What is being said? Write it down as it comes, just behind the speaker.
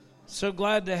So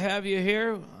glad to have you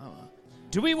here.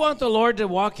 Do we want the Lord to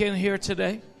walk in here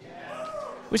today?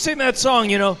 We sing that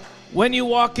song, when you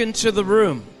walk into the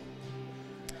room.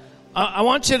 I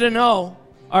want you to know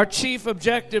our chief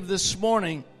objective this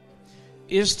morning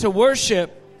is to worship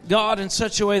God in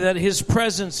such a way that His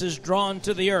presence is drawn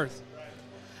to the earth.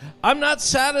 I'm not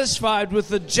satisfied with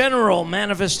the general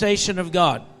manifestation of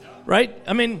God, right?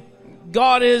 I mean,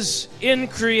 God is in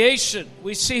creation.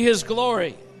 We see His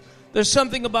glory. There's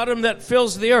something about Him that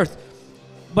fills the earth.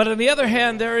 But on the other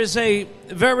hand, there is a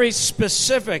very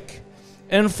specific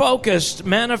and focused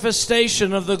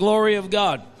manifestation of the glory of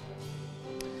God.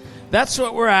 That's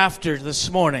what we're after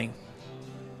this morning.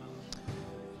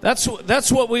 That's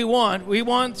what we want. We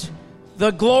want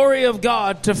the glory of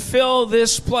God to fill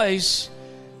this place,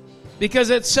 because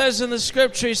it says in the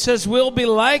scripture, He says, we'll be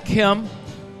like Him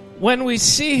when we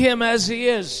see Him as He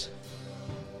is.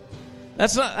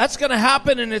 That's going to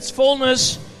happen in its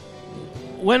fullness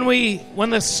when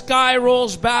the sky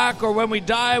rolls back, or when we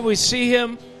die, we see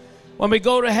Him. When we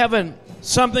go to heaven,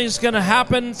 something's going to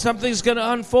happen, something's going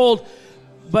to unfold.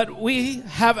 But we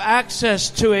have access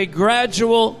to a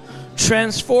gradual,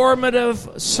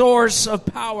 transformative source of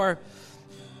power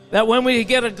that when we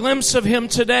get a glimpse of Him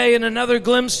today and another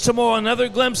glimpse tomorrow, another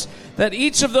glimpse, that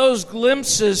each of those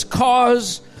glimpses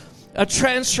cause a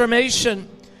transformation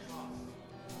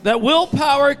that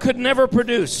willpower could never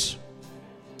produce,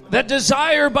 that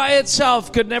desire by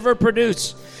itself could never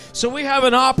produce. So we have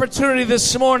an opportunity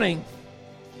this morning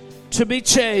to be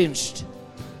changed.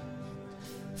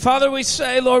 Father, we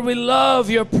say, Lord, we love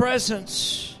Your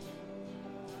presence.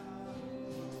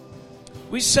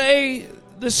 We say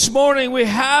this morning we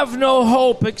have no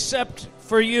hope except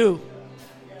for You.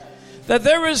 That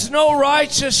there is no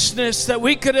righteousness that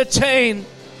we could attain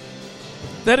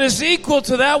that is equal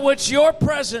to that which Your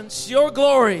presence, Your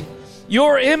glory,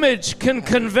 Your image can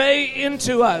convey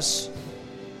into us.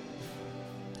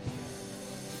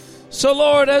 So,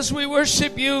 Lord, as we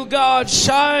worship You, God,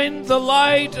 shine the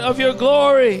light of Your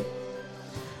glory.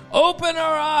 Open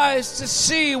our eyes to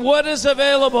see what is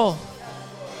available.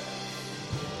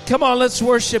 Come on, let's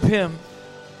worship Him.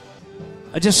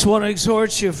 I just want to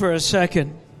exhort you for a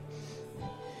second.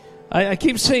 I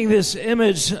keep seeing this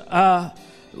image.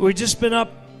 We've just been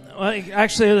up,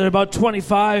 actually there are about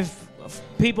 25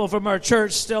 people from our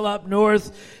church still up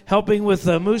north helping with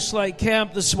the Moose Lake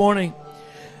camp this morning.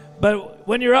 But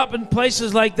when you're up in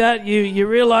places like that, you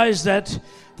realize that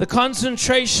the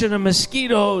concentration of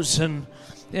mosquitoes and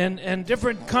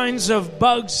different kinds of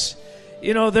bugs,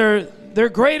 they're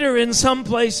greater in some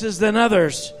places than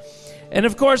others. And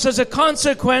of course, as a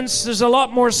consequence, there's a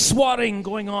lot more swatting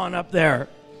going on up there.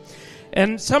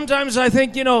 And sometimes I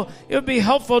think, it would be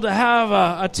helpful to have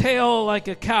a tail like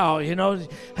a cow,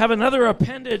 have another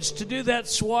appendage to do that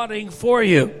swatting for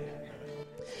you.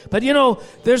 But,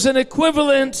 there's an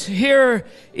equivalent here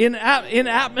in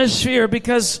atmosphere,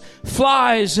 because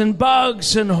flies and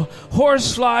bugs and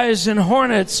horseflies and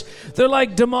hornets, they're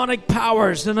like demonic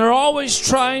powers, and they're always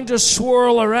trying to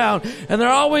swirl around, and they're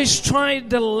always trying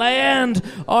to land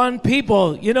on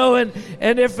people,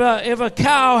 and if a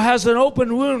cow has an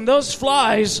open wound, those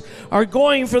flies are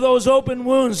going for those open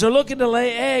wounds. They're looking to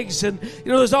lay eggs, and,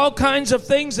 there's all kinds of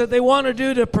things that they want to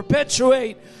do to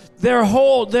perpetuate their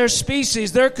hold, their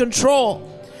species, their control.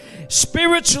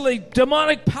 Spiritually,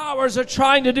 demonic powers are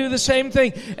trying to do the same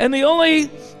thing. And the only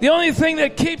thing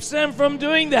that keeps them from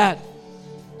doing that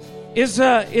is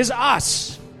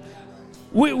us.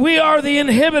 We are the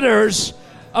inhibitors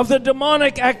of the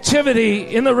demonic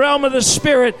activity in the realm of the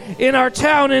spirit in our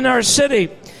town, in our city.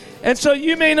 And so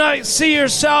you may not see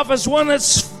yourself as one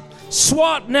that's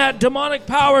swatting at demonic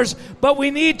powers, but we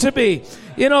need to be.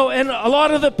 And a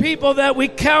lot of the people that we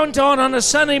count on a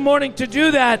Sunday morning to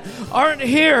do that aren't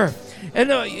here.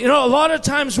 And, a lot of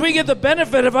times we get the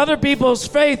benefit of other people's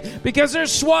faith because they're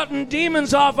swatting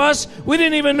demons off us. We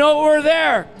didn't even know we're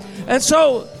there. And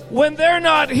so when they're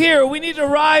not here, we need to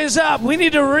rise up. We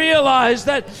need to realize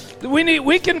that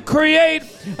we can create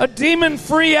a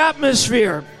demon-free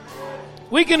atmosphere.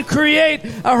 We can create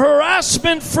a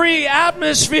harassment-free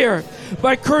atmosphere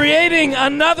by creating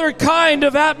another kind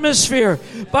of atmosphere,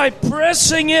 by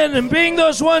pressing in and being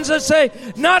those ones that say,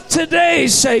 not today,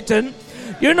 Satan.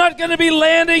 You're not going to be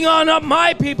landing on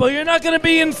my people. You're not going to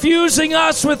be infusing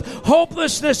us with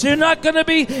hopelessness. You're not going to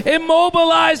be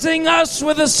immobilizing us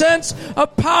with a sense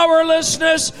of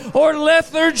powerlessness or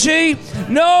lethargy.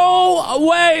 No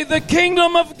way. The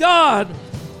kingdom of God.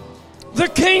 The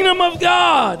kingdom of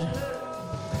God.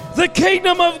 The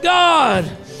kingdom of God.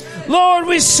 Lord,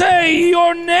 we say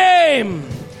Your name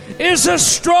is a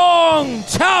strong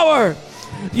tower.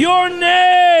 Your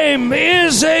name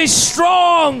is a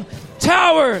strong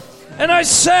tower. And I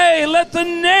say, let the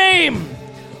name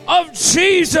of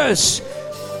Jesus,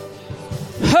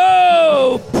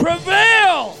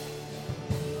 prevail.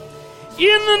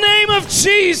 In the name of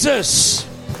Jesus,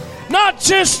 not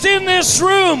just in this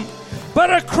room,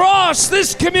 but across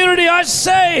this community, I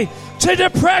say to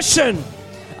depression,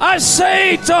 I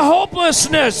say to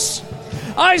hopelessness,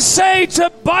 I say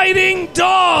to biting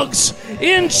dogs,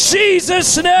 in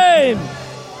Jesus' name,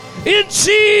 in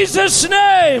Jesus'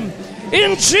 name,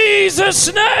 in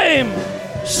Jesus' name,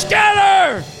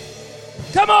 scatter.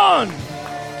 Come on,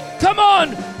 come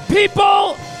on,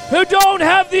 people who don't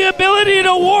have the ability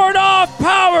to ward off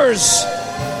powers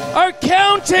are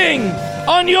counting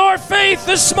on your faith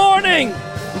this morning.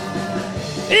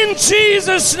 In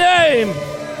Jesus' name,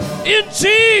 in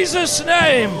Jesus'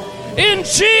 name, in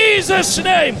Jesus'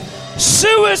 name.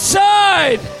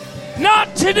 Suicide,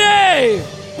 not today,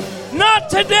 not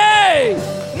today,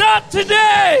 not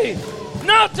today,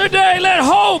 not today. Let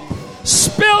hope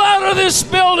spill out of this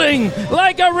building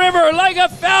like a river, like a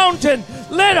fountain.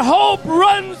 Let hope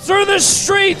run through the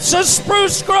streets of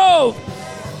Spruce Grove.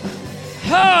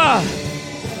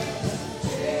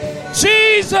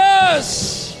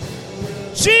 Jesus!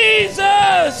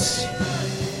 Jesus!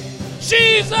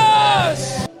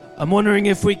 Jesus! I'm wondering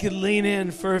if we could lean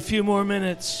in for a few more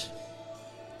minutes.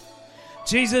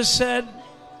 Jesus said,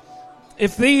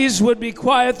 if these would be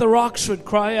quiet, the rocks would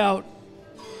cry out.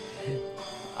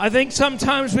 I think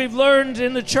sometimes we've learned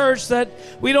in the church that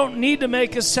we don't need to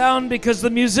make a sound because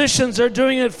the musicians are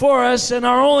doing it for us, and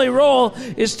our only role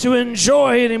is to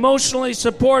enjoy and emotionally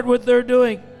support what they're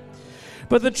doing.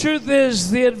 But the truth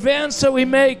is, the advance that we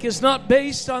make is not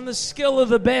based on the skill of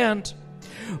the band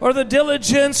or the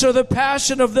diligence or the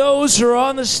passion of those who are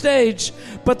on the stage,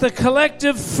 but the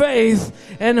collective faith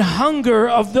and hunger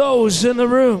of those in the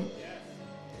room.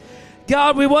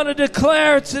 God, we want to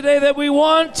declare today that we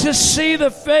want to see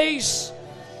the face.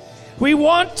 We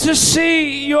want to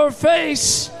see your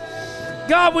face.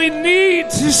 God, we need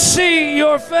to see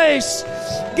your face.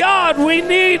 God, we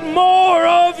need more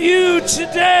of you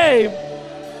today.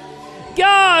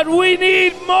 God, we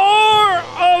need more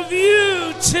of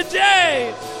you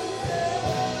today.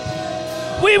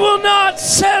 We will not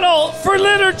settle for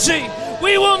liturgy.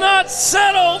 We will not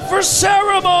settle for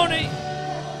ceremony.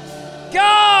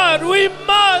 God, we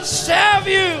must have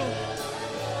you.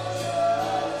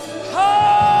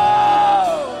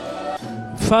 Oh.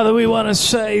 Father, we want to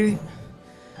say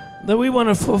that we want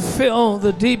to fulfill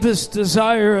the deepest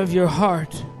desire of your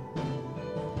heart.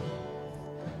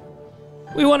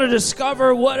 We want to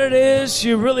discover what it is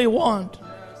you really want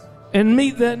and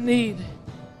meet that need.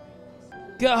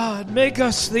 God, make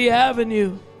us the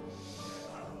avenue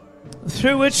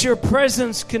through which your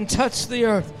presence can touch the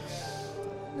earth.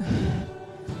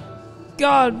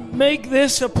 God, make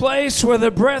this a place where the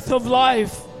breath of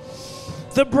life,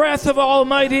 the breath of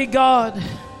Almighty God,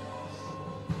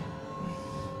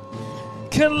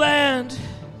 can land.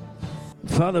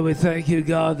 Father, we thank you,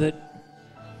 God, that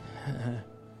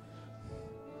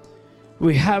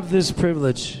we have this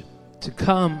privilege to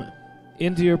come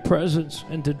into your presence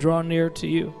and to draw near to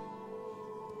you.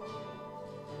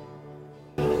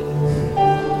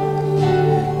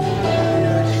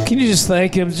 Can you just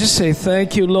thank him? Just say,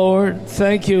 thank you, Lord.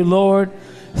 Thank you, Lord.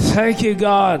 Thank you,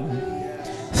 God.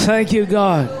 Thank you,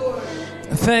 God.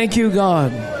 Thank you,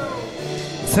 God.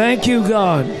 Thank you,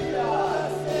 God.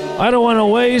 I don't want to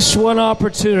waste one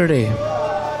opportunity.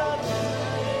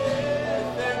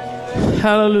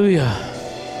 Hallelujah.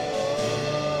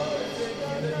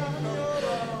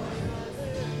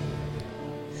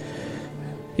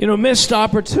 You know, missed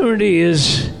opportunity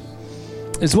is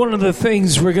one of the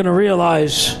things we're going to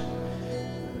realize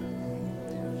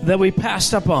that we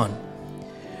passed up on.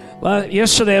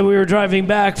 Yesterday we were driving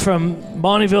back from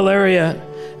Bonnyville area,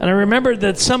 and I remembered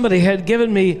that somebody had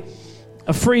given me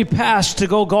a free pass to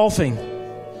go golfing.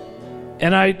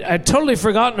 And I'd totally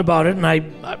forgotten about it, and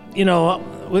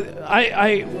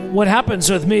what happens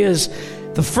with me is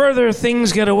the further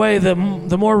things get away, the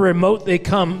more remote they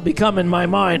become in my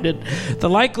mind. And the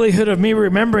likelihood of me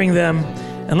remembering them,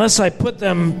 unless I put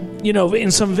them,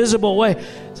 in some visible way.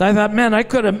 So I thought, man,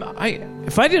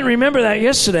 if I didn't remember that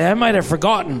yesterday, I might have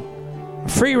forgotten a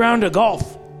free round of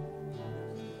golf.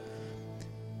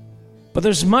 But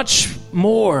there's much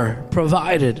more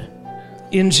provided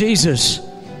in Jesus.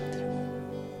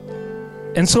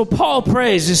 And so Paul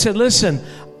prays. He said, listen,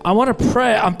 I want to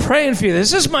pray. I'm praying for you.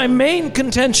 This is my main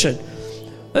contention.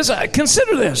 Listen,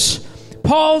 consider this.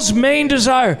 Paul's main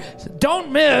desire.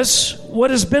 Don't miss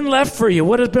what has been left for you,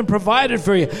 what has been provided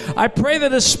for you. I pray that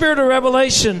the spirit of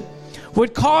revelation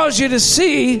would cause you to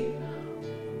see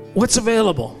what's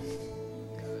available.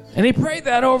 And he prayed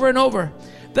that over and over.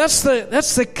 That's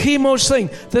the key most thing.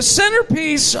 The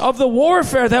centerpiece of the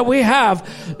warfare that we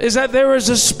have is that there is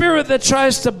a spirit that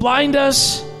tries to blind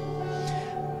us,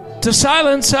 to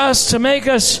silence us, to make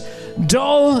us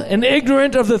dull and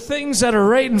ignorant of the things that are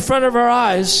right in front of our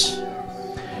eyes.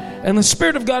 And the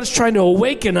Spirit of God is trying to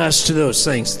awaken us to those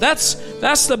things. That's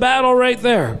the battle right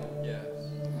there.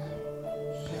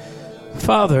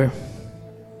 Father,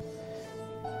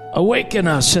 awaken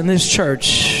us in this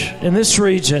church, in this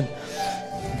region.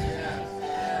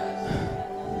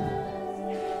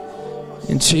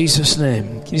 In Jesus'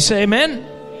 name. Can you say amen?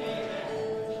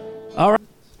 All right.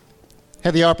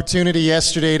 Had the opportunity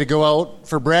yesterday to go out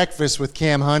for breakfast with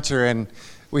Cam Hunter, and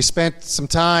we spent some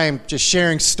time just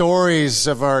sharing stories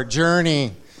of our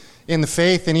journey in the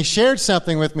faith. And he shared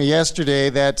something with me yesterday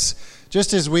that's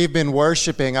just as we've been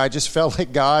worshiping, I just felt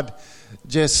like God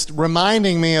just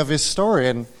reminding me of his story.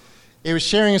 And he was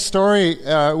sharing a story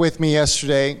with me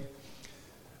yesterday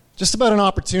just about an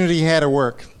opportunity he had at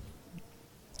work.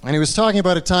 And he was talking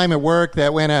about a time at work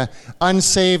that when an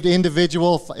unsaved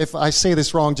individual, if I say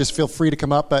this wrong, just feel free to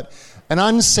come up, but an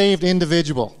unsaved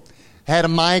individual had a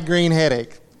migraine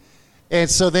headache. And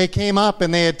so they came up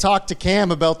and they had talked to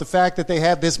Cam about the fact that they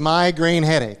had this migraine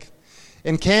headache.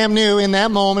 And Cam knew in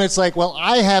that moment, it's like, well,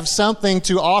 I have something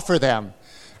to offer them,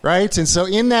 right? And so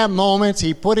in that moment,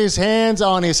 he put his hands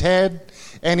on his head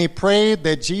and he prayed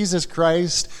that Jesus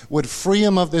Christ would free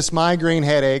him of this migraine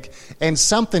headache, and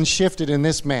something shifted in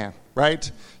this man,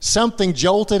 right? Something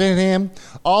jolted in him.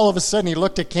 All of a sudden, he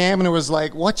looked at Cam and it was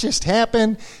like, what just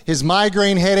happened? His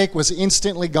migraine headache was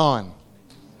instantly gone.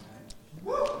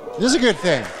 This is a good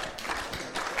thing.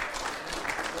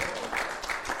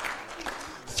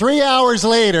 3 hours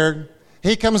later,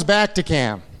 he comes back to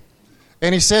Cam,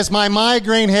 and he says, my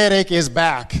migraine headache is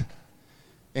back.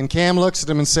 And Cam looks at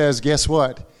him and says, guess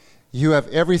what? You have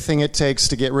everything it takes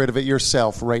to get rid of it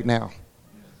yourself right now.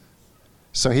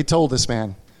 So he told this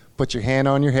man, put your hand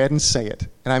on your head and say it.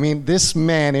 And I mean, this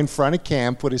man in front of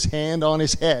Cam put his hand on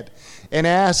his head and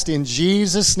asked in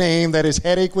Jesus' name that his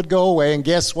headache would go away. And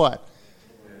guess what?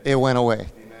 It went away.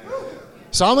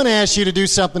 So I'm going to ask you to do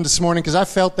something this morning, because I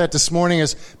felt that this morning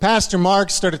as Pastor Mark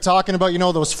started talking about,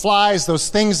 those flies, those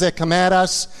things that come at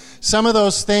us. Some of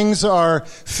those things are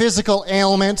physical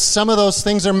ailments. Some of those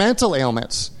things are mental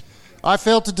ailments. I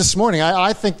felt it this morning.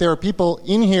 I think there are people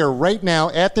in here right now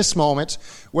at this moment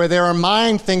where there are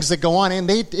mind things that go on, and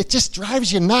it just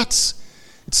drives you nuts.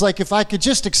 It's like, if I could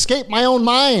just escape my own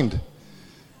mind.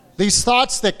 These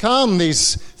thoughts that come,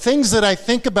 these things that I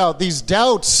think about, these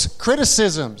doubts,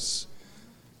 criticisms,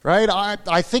 right?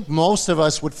 I think most of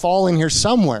us would fall in here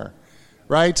somewhere,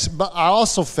 right? But I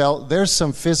also felt there's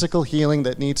some physical healing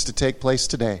that needs to take place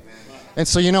today. And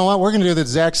so you know what? We're going to do the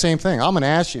exact same thing. I'm going to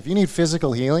ask you, if you need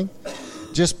physical healing,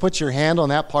 just put your hand on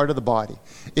that part of the body.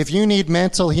 If you need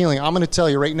mental healing, I'm going to tell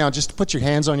you right now, just put your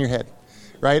hands on your head,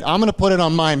 right? I'm going to put it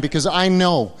on mine, because I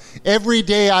know every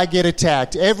day I get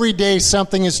attacked. Every day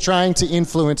something is trying to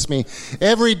influence me.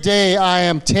 Every day I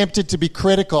am tempted to be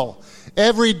critical.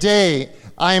 Every day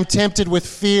I am tempted with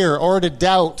fear or to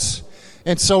doubt.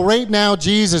 And so right now,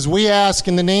 Jesus, we ask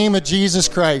in the name of Jesus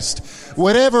Christ,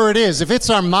 whatever it is, if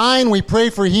it's our mind, we pray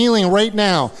for healing right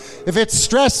now. If it's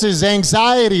stresses,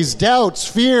 anxieties, doubts,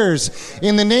 fears,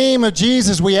 in the name of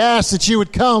Jesus, we ask that you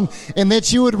would come and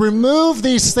that you would remove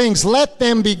these things. Let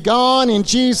them be gone in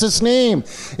Jesus' name.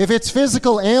 If it's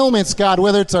physical ailments, God,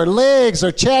 whether it's our legs,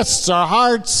 our chests, our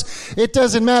hearts, it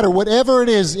doesn't matter. Whatever it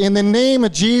is, in the name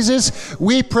of Jesus,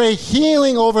 we pray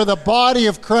healing over the body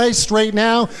of Christ right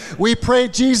now. We pray,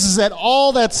 Jesus, that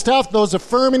all that stuff, those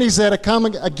infirmities that are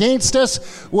coming against us,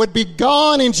 would be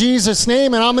gone in Jesus'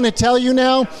 name. And I'm going to tell you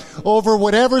now, over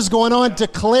whatever's going on,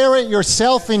 declare it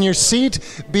yourself in your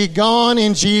seat. Be gone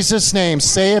in Jesus' name.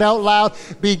 Say it out loud.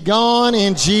 Be gone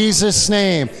in Jesus'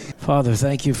 name. Father,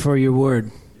 thank you for your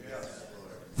word.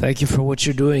 Thank you for what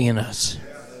you're doing in us.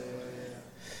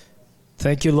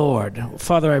 Thank you, Lord.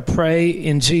 Father, I pray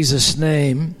in Jesus'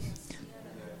 name.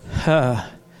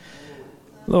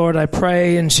 Lord, I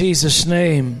pray in Jesus'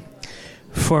 name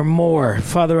for more.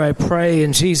 Father, I pray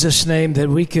in Jesus' name that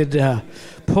we could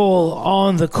pull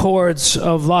on the cords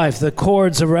of life, the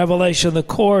cords of revelation, the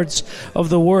cords of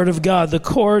the Word of God, the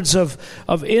cords of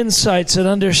insights and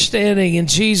understanding in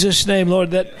Jesus' name,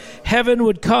 Lord, that heaven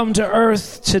would come to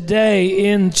earth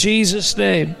today in Jesus'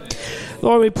 name.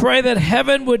 Lord, we pray that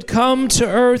heaven would come to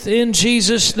earth in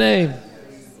Jesus' name.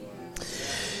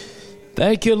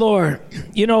 Thank you, Lord.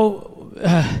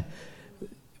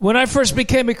 When I first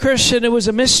became a Christian, it was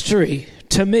a mystery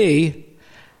to me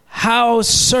how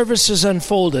services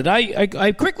unfolded.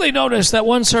 I quickly noticed that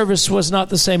one service was not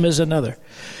the same as another.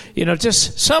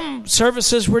 Just some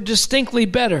services were distinctly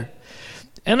better.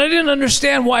 And I didn't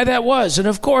understand why that was. And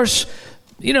of course,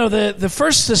 the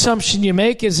first assumption you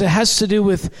make is it has to do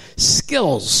with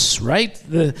skills, right?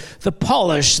 The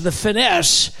polish, the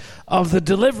finesse of the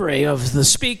delivery of the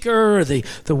speaker, the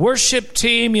worship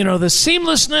team, the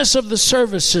seamlessness of the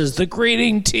services, the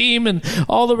greeting team, and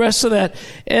all the rest of that.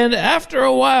 And after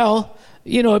a while,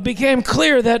 it became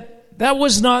clear that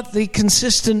was not the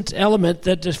consistent element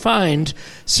that defined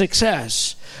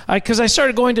success. Because I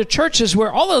started going to churches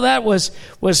where all of that was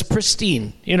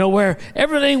pristine, where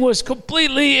everything was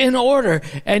completely in order,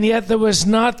 and yet there was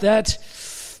not that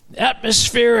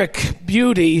atmospheric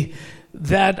beauty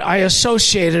that I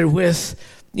associated with,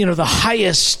 the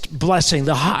highest blessing,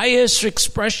 the highest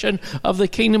expression of the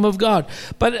kingdom of God.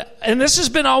 And this has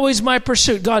been always my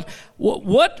pursuit. God,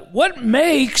 what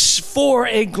makes for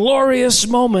a glorious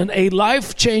moment, a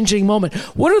life-changing moment?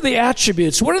 What are the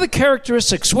attributes? What are the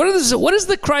characteristics? What is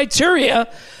the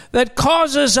criteria that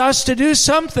causes us to do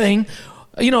something,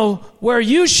 where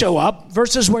you show up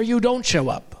versus where you don't show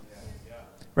up?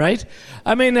 Right?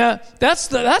 I mean, that's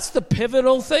the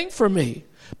pivotal thing for me.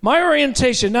 My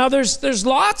orientation. Now, there's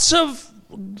lots of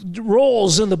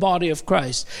roles in the body of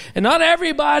Christ, and not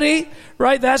everybody,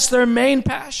 right? That's their main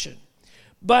passion.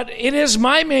 But it is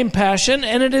my main passion,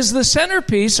 and it is the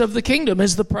centerpiece of the kingdom,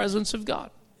 is the presence of God.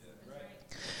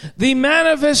 The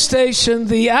manifestation,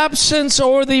 the absence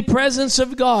or the presence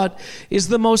of God is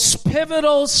the most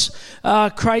pivotal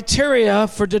criteria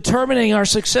for determining our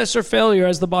success or failure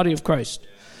as the body of Christ.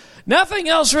 Nothing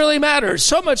else really matters,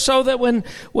 so much so that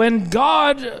when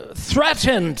God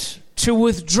threatened to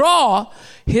withdraw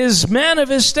his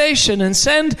manifestation and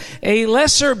send a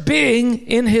lesser being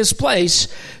in his place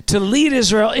to lead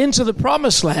Israel into the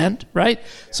promised land, right?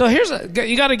 So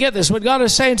you got to get this. What God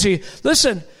is saying to you,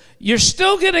 listen, you're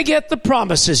still going to get the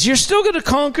promises. You're still going to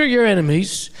conquer your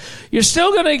enemies. You're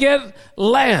still going to get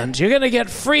land. You're going to get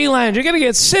free land. You're going to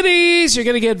get cities. You're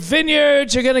going to get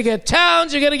vineyards. You're going to get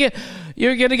towns. You're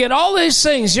going to get all these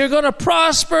things. You're going to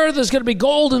prosper. There's going to be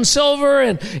gold and silver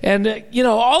and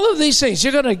all of these things.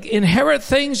 You're going to inherit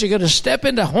things. You're going to step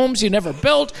into homes you never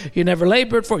built, you never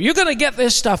labored for. You're going to get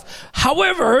this stuff.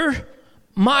 However,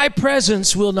 my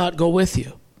presence will not go with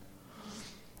you.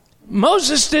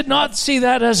 Moses did not see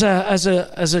that as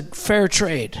a fair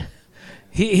trade.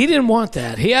 He didn't want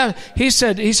that. He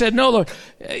said, no, Lord.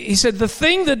 He said, the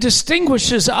thing that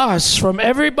distinguishes us from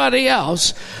everybody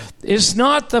else is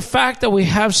not the fact that we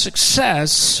have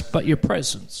success, but your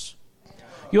presence.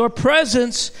 Your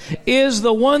presence is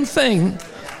the one thing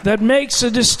that makes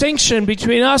a distinction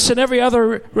between us and every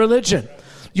other religion.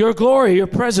 Your glory, your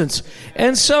presence.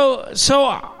 And so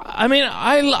I mean,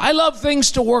 I love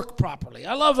things to work properly.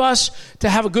 I love us to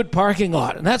have a good parking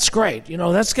lot, and that's great.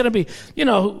 That's going to be,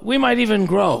 we might even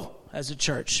grow as a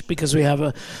church because we have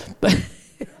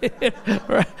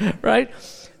right?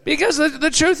 Because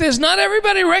the truth is, not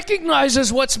everybody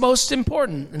recognizes what's most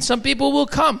important. And some people will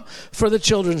come for the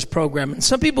children's program. And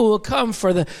some people will come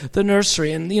for the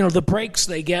nursery and, the breaks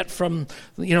they get from,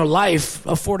 life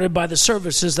afforded by the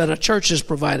services that a church is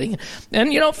providing.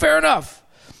 And, fair enough.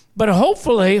 But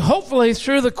hopefully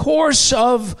through the course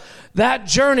of that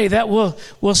journey, that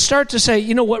we'll start to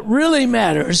say, what really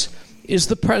matters is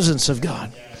the presence of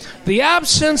God. The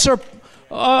absence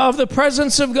of the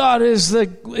presence of God is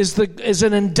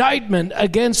an indictment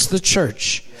against the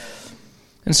church.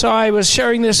 And so I was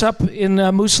sharing this up in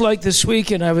Moose Lake this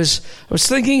week, and I was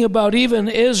thinking about even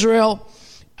Israel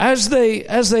as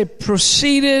they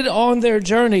proceeded on their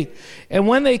journey. And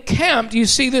when they camped, you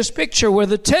see this picture where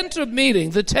the tent of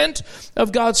meeting, the tent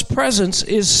of God's presence,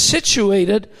 is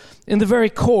situated in the very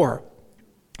core,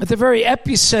 at the very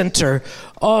epicenter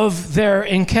of their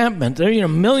encampment. There are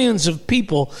millions of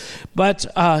people, but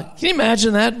can you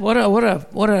imagine that?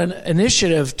 What an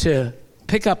initiative to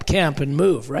pick up camp and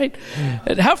move, right?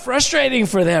 And how frustrating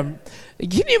for them.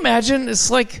 Can you imagine?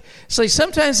 It's like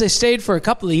sometimes they stayed for a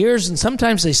couple of years, and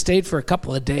sometimes they stayed for a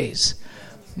couple of days.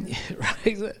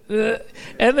 Right?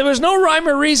 And there was no rhyme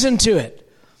or reason to it.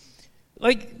 Do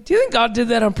you think God did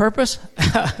that on purpose?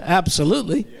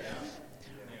 Absolutely.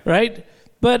 Right?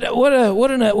 But what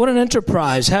an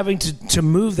enterprise, having to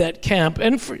move that camp,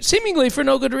 and seemingly for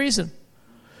no good reason.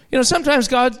 Sometimes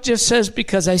God just says,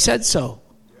 because I said so.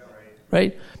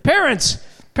 Right? Parents,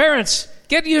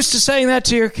 get used to saying that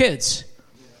to your kids.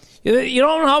 You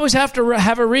don't always have to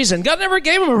have a reason. God never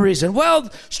gave them a reason.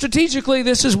 Well, strategically,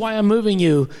 this is why I'm moving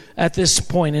you at this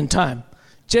point in time.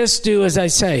 Just do as I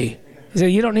say. He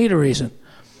said, you don't need a reason.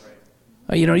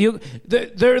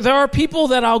 There are people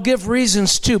that I'll give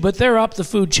reasons to, but they're up the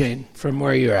food chain from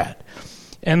where you're at.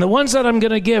 And the ones that I'm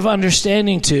going to give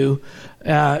understanding to,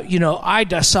 I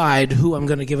decide who I'm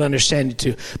going to give understanding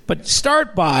to. But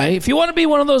start by, if you want to be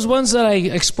one of those ones that I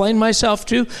explain myself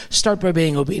to, start by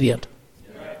being obedient.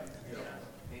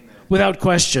 Without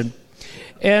question.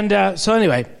 And so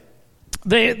anyway,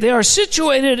 they are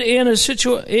situated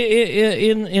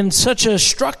in such a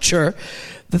structure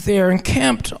that they are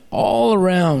encamped all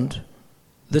around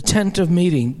the tent of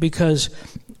meeting, because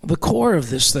the core of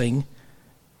this thing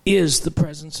is the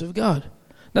presence of God.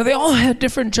 Now, they all had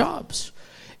different jobs.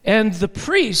 And the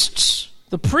priests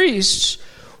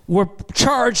were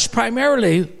charged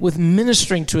primarily with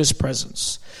ministering to his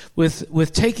presence,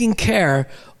 with taking care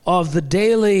of the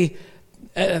daily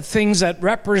things that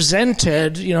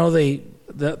represented,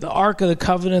 the Ark of the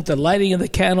Covenant, the lighting of the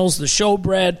candles, the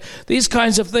showbread, these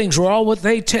kinds of things were all what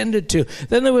they tended to.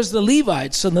 Then there was the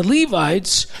Levites, and the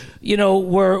Levites,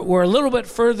 were a little bit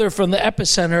further from the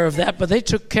epicenter of that, but they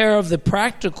took care of the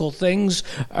practical things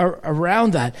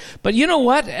around that. But you know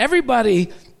what?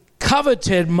 Everybody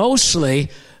coveted mostly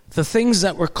the things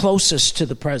that were closest to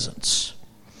the presence.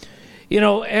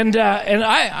 And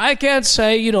I can't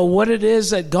say, what it is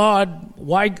that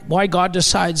why God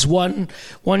decides one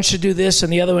should do this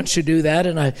and the other one should do that,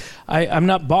 and I'm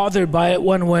not bothered by it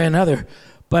one way or another.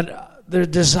 But the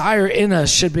desire in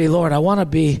us should be, Lord, I want to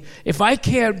be, if I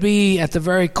can't be at the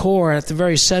very core, at the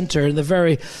very center, in the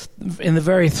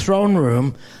very throne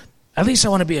room, at least I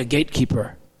want to be a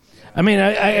gatekeeper. I mean,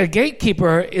 a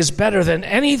gatekeeper is better than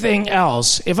anything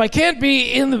else. If I can't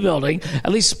be in the building,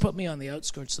 at least put me on the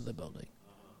outskirts of the building.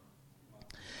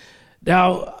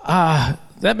 Now,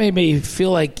 that made me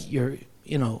feel like you're,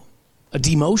 a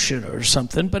demotion or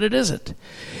something, but it isn't.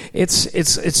 It's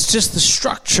just the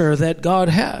structure that God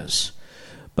has.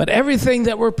 But everything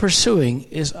that we're pursuing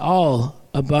is all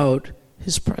about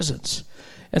his presence.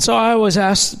 And so I always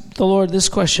ask the Lord this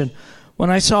question. When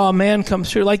I saw a man come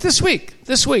through, like this week,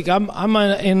 I'm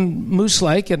in Moose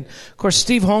Lake, and of course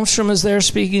Steve Holmstrom is there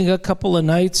speaking a couple of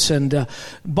nights, and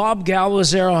Bob Gal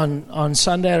was there on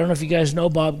Sunday. I don't know if you guys know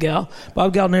Bob Gal.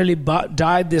 Bob Gal nearly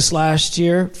died this last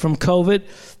year from COVID.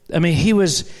 I mean,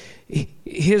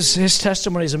 his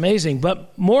testimony is amazing,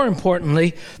 but more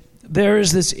importantly, there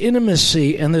is this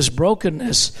intimacy and this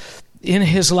brokenness in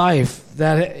his life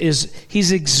that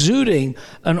he's exuding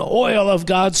an oil of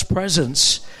God's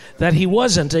presence that he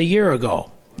wasn't a year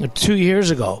ago, 2 years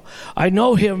ago. I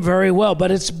know him very well, but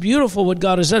it's beautiful what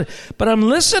God has done. But I'm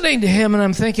listening to him and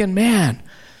I'm thinking, man,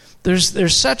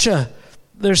 there's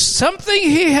something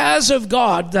he has of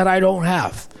God that I don't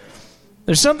have.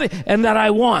 There's something, and that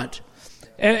I want.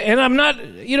 And I'm not,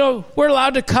 we're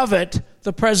allowed to covet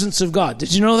the presence of God.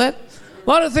 Did you know that? A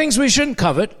lot of things we shouldn't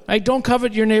covet. I don't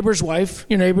covet your neighbor's wife,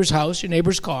 your neighbor's house, your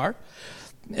neighbor's car.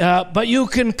 But you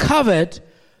can covet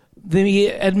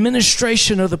the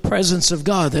administration of the presence of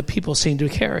God that people seem to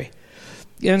carry.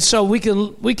 And so we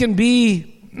can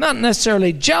be not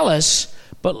necessarily jealous,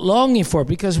 but longing for it,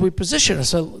 because we position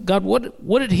ourselves. God,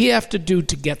 what did he have to do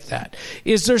to get that?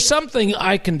 Is there something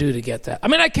I can do to get that? I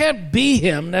mean, I can't be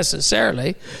him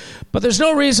necessarily, but there's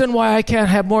no reason why I can't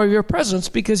have more of your presence,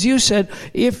 because you said,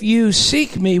 if you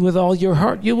seek me with all your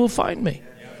heart, you will find me.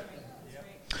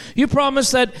 You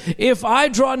promise that if I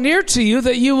draw near to you,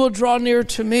 that you will draw near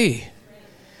to me.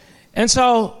 And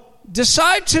so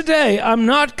decide today, I'm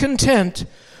not content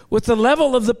with the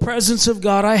level of the presence of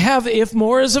God I have if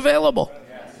more is available.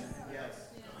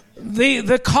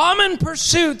 The common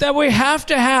pursuit that we have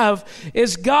to have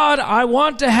is, God, I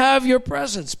want to have your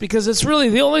presence, because it's really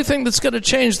the only thing that's going to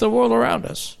change the world around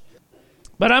us.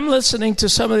 But I'm listening to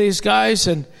some of these guys,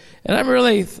 and I'm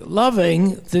really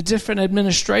loving the different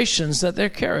administrations that they're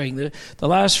carrying. The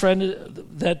last friend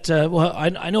that,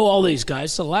 I know all these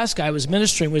guys. So the last guy I was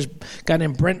ministering was a guy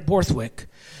named Brent Borthwick,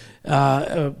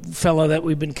 a fellow that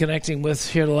we've been connecting with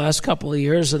here the last couple of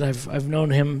years, and I've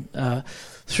known him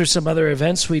through some other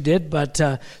events we did. But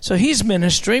so he's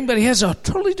ministering, but he has a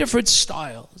totally different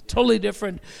style, totally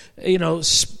different,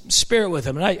 spirit with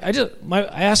him. And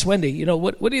I asked Wendy,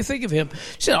 what do you think of him?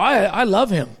 She said, I love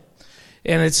him.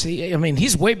 And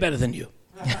he's way better than you.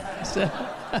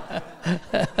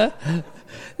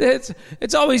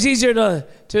 It's always easier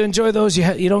to enjoy those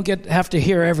you don't have to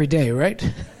hear every day, right?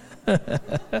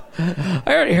 I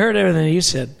already heard everything you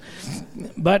said,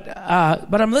 but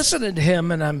I'm listening to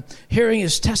him and I'm hearing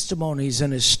his testimonies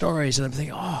and his stories, and I'm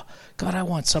thinking, oh God, I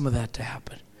want some of that to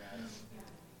happen.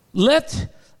 Let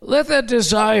that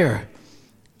desire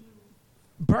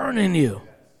burn in you.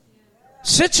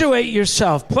 Situate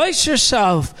yourself, place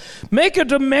yourself, make a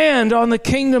demand on the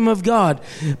kingdom of God,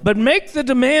 but make the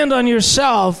demand on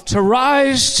yourself to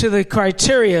rise to the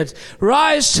criteria,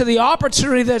 rise to the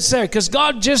opportunity that's there, because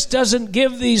God just doesn't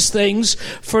give these things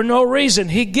for no reason.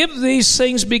 He gives these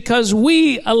things because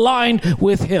we aligned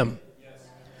with Him.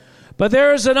 But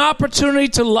there is an opportunity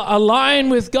to align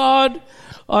with God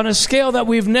on a scale that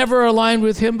we've never aligned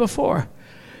with Him before.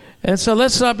 And so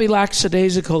let's not be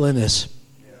lackadaisical in this.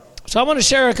 So I want to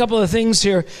share a couple of things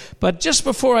here, but just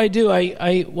before I do,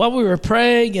 I while we were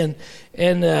praying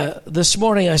and this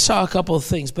morning, I saw a couple of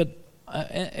things. But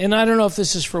and I don't know if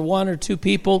this is for one or two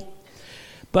people,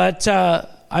 but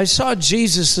I saw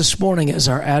Jesus this morning as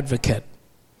our advocate.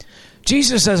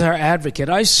 Jesus as our advocate.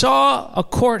 I saw a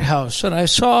courthouse, and I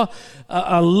saw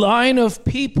a line of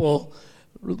people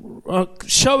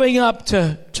showing up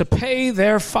to pay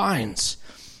their fines.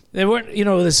 They weren't,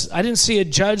 I didn't see a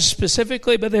judge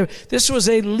specifically, but this was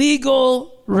a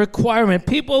legal requirement.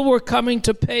 People were coming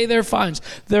to pay their fines.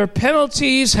 Their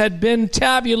penalties had been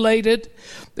tabulated,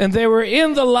 and they were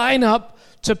in the lineup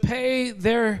to pay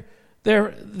their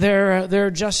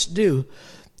just due.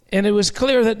 And it was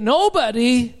clear that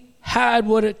nobody had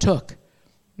what it took.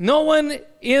 No one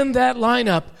in that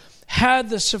lineup had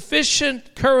the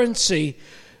sufficient currency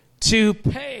to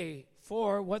pay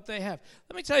for what they have.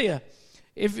 Let me tell you,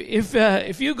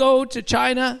 if you go to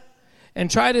China and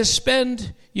try to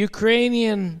spend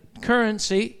Ukrainian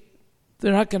currency,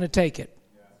 they're not going to take it,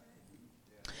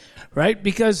 right?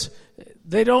 Because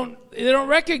they don't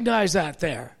recognize that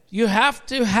there. You have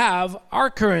to have our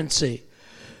currency.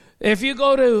 If you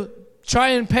go to try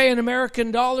and pay in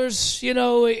American dollars,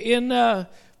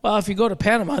 if you go to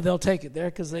Panama, they'll take it there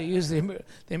because they use the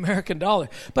American dollar.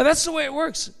 But that's the way it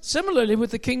works. Similarly, with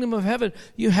the kingdom of heaven,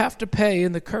 you have to pay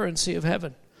in the currency of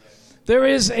heaven. There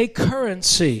is a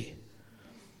currency.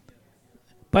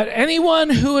 But anyone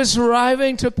who is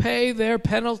arriving to pay their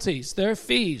penalties, their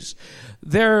fees,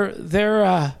 their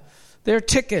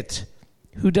ticket,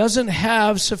 who doesn't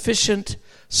have sufficient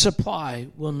supply,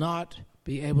 will not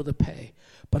be able to pay.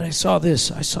 But I saw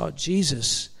this. I saw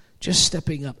Jesus just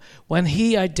stepping up. When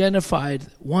he identified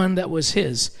one that was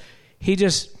his, he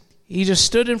just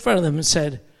stood in front of them and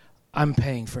said, I'm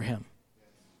paying for him.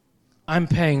 I'm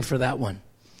paying for that one.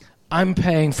 I'm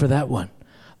paying for that one.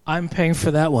 I'm paying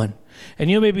for that one. And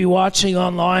you may be watching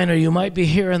online, or you might be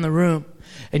here in the room,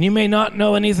 and you may not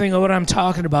know anything of what I'm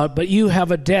talking about, but you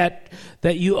have a debt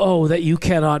that you owe that you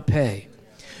cannot pay.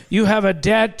 You have a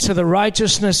debt to the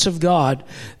righteousness of God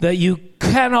that you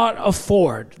cannot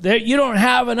afford. You don't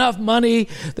have enough money.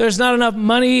 There's not enough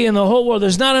money in the whole world.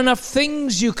 There's not enough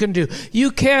things you can do.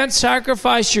 You can't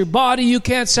sacrifice your body. You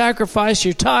can't sacrifice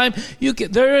your time.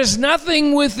 There is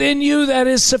nothing within you that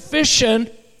is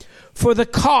sufficient for the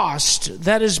cost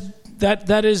that is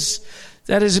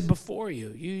before you.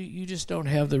 You just don't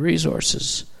have the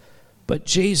resources. But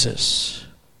Jesus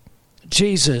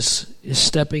is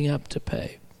stepping up to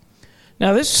pay.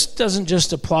 Now, this doesn't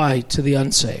just apply to the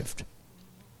unsaved.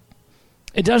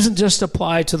 It doesn't just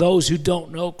apply to those who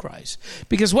don't know Christ.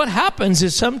 Because what happens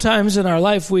is sometimes in our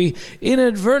life we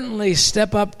inadvertently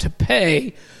step up to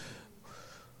pay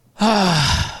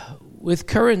with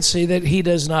currency that he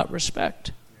does not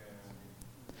respect.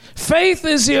 Faith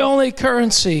is the only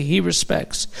currency he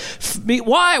respects.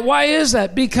 Why is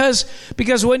that? Because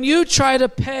when you try to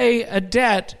pay a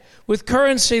debt with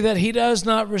currency that he does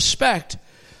not respect,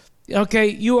 okay,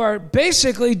 you are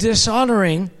basically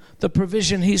dishonoring the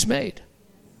provision he's made.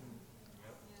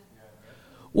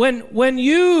 When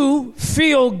you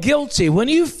feel guilty, when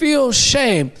you feel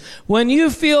shame, when you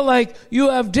feel like you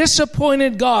have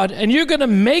disappointed God and you're going to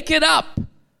make it up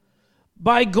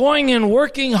by going and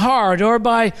working hard, or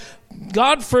by,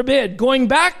 God forbid, going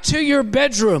back to your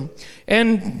bedroom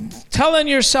and telling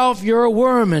yourself you're a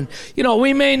worm. And,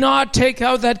 we may not take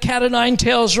out that cat o' nine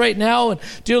tails right now and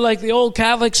do like the old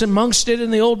Catholics and monks did in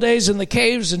the old days in the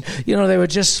caves. And, they would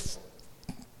just,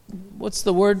 what's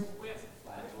the word?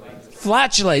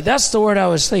 Flatulate. That's the word I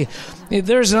was thinking.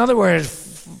 There's another word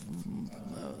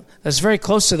that's very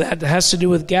close to that has to do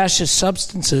with gaseous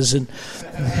substances. And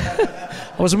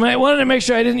I wanted to make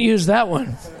sure I didn't use that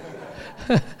one.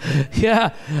 Yeah.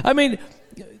 I mean,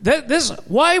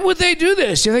 why would they do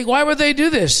this? You think, why would they do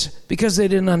this? Because they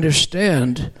didn't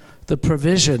understand the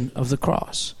provision of the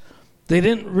cross. They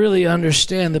didn't really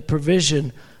understand the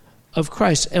provision of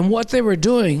Christ. And what they were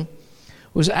doing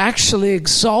was actually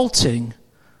exalting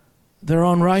their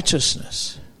own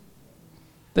righteousness.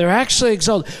 They're actually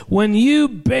exalted. When you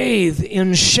bathe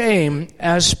in shame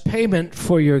as payment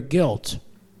for your guilt,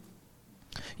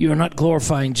 you are not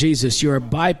glorifying Jesus. You are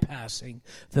bypassing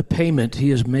the payment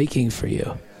he is making for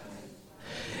you.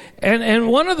 And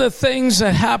one of the things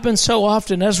that happens so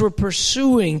often as we're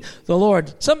pursuing the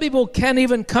Lord, some people can't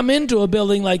even come into a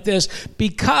building like this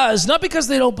not because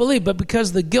they don't believe, but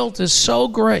because the guilt is so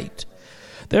great.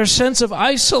 Their sense of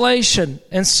isolation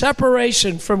and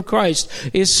separation from Christ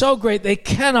is so great they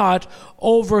cannot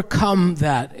overcome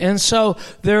that. And so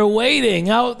they're waiting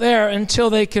out there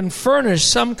until they can furnish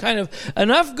some kind of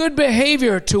enough good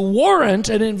behavior to warrant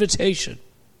an invitation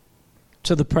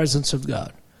to the presence of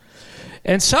God.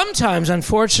 And sometimes,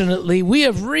 unfortunately, we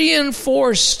have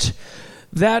reinforced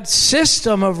that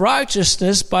system of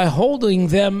righteousness by holding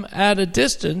them at a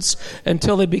distance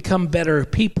until they become better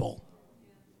people.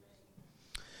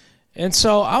 And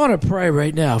so I want to pray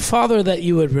right now, Father, that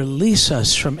you would release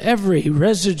us from every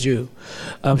residue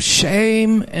of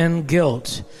shame and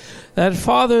guilt. That,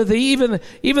 Father, even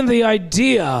the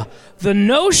idea, the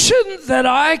notion that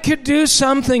I could do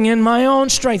something in my own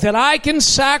strength, that I can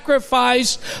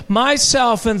sacrifice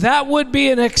myself, and that would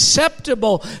be an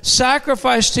acceptable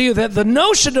sacrifice to you, that the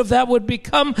notion of that would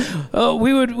become,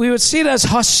 we would see it as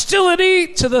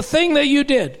hostility to the thing that you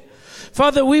did.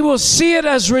 Father, we will see it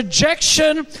as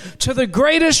rejection to the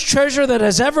greatest treasure that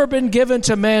has ever been given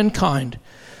to mankind.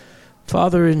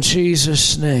 Father, in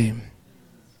Jesus' name.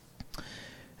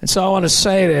 And so I want to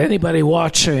say to anybody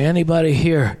watching, anybody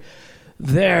here,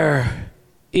 there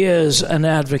is an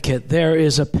advocate. There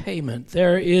is a payment.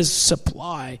 There is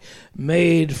supply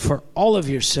made for all of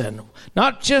your sin.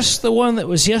 Not just the one that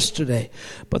was yesterday,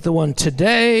 but the one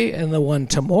today and the one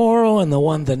tomorrow and the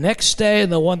one the next day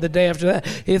and the one the day after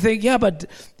that. You think, yeah, but,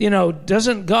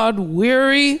 doesn't God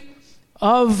weary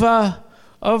of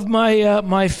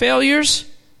my failures?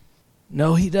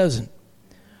 No, he doesn't.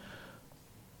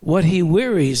 What he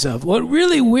wearies of, what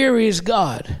really wearies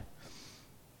God,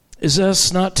 is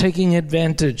us not taking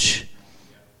advantage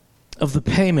of the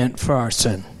payment for our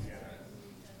sin.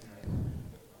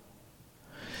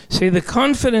 See, the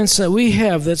confidence that we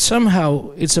have that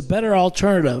somehow it's a better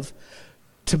alternative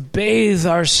to bathe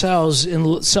ourselves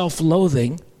in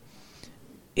self-loathing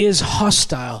is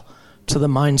hostile to the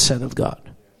mindset of God.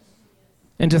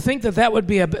 And to think that would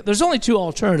be there's only two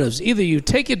alternatives. Either you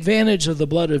take advantage of the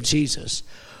blood of Jesus,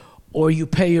 or you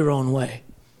pay your own way.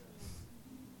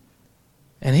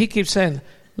 And he keeps saying,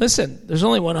 listen, there's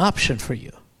only one option for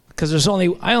you. Because I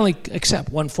only accept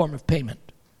one form of payment.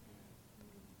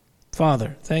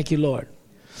 Father, thank you, Lord.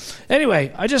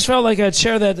 Anyway, I just felt like I'd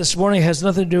share that this morning. It has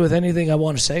nothing to do with anything I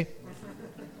want to say.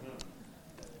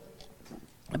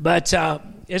 But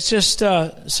it's just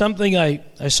something I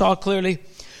saw clearly.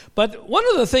 But one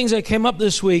of the things that came up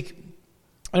this week,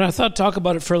 and I thought talk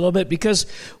about it for a little bit, because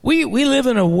we live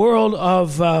in a world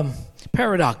of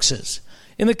paradoxes.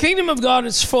 In the kingdom of God,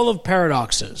 it's full of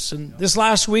paradoxes. And this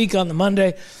last week on the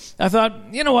Monday, I thought,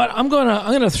 you know what, I'm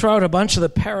going to throw out a bunch of the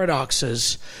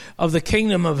paradoxes of the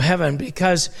kingdom of heaven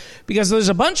because there's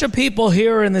a bunch of people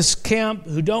here in this camp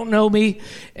who don't know me,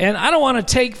 and I don't want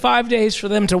to take 5 days for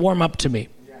them to warm up to me.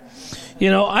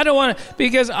 I don't want to,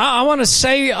 because I want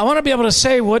to be able to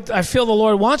say what I feel the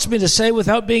Lord wants me to say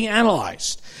without being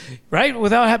analyzed, right?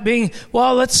 Without being,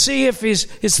 well, let's see if his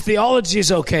theology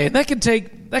is okay. And that can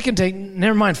take,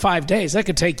 never mind 5 days. That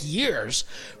could take years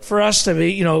for us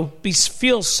to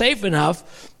feel safe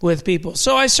enough with people.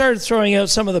 So I started throwing out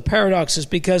some of the paradoxes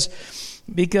because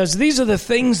these are the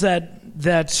things that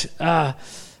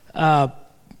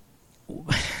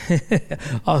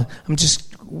I'm just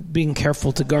being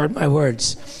careful to guard my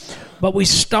words. But we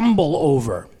stumble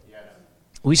over.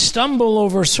 We stumble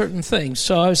over certain things.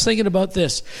 So I was thinking about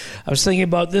this. I was thinking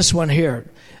about this one here.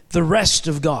 The rest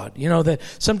of God. That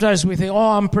sometimes we think,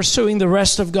 I'm pursuing the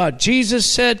rest of God. Jesus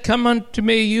said, come unto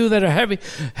me, you that are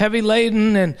heavy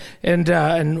laden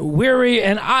and weary,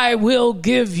 and I will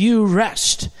give you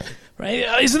rest.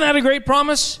 Right? Isn't that a great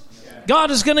promise?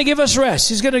 God is going to give us rest.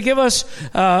 He's going to give us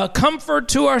comfort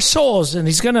to our souls, and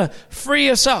he's going to free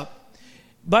us up.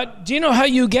 But do you know how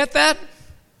you get that?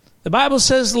 The Bible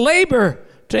says labor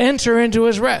to enter into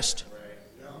his rest.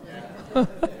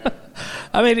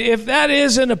 I mean, if that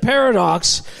isn't a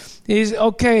paradox,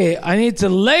 I need to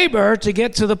labor to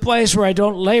get to the place where I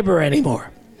don't labor anymore.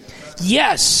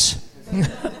 Yes.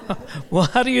 Well,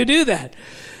 how do you do that?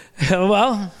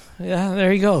 Well, yeah,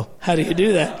 there you go. How do you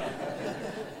do that?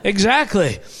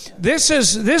 Exactly. This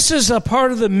is a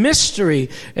part of the mystery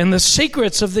and the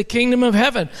secrets of the kingdom of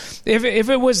heaven. If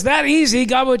it was that easy,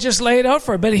 God would just lay it out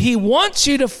for it. But he wants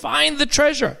you to find the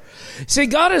treasure. See,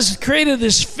 God has created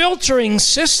this filtering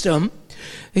system.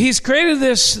 He's created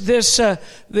these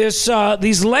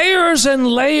layers and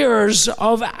layers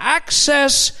of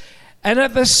access and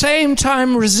at the same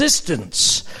time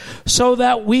resistance, so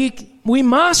that we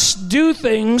must do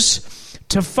things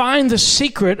to find the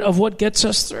secret of what gets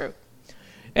us through.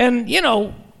 And,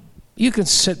 you can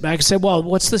sit back and say, well,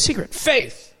 what's the secret?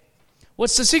 Faith.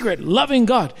 What's the secret? Loving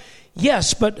God.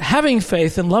 Yes, but having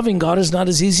faith and loving God is not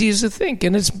as easy as you think.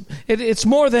 And it's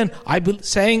more than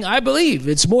saying, I believe.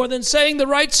 It's more than saying the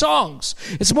right songs.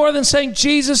 It's more than saying,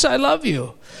 Jesus, I love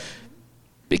you.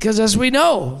 Because as we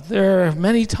know, there are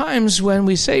many times when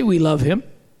we say we love him,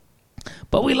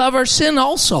 but we love our sin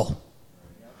also.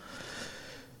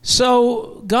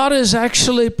 So God is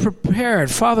actually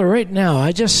prepared. Father, right now,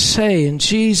 I just say in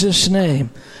Jesus' name,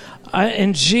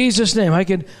 I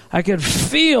could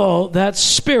feel that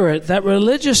spirit, that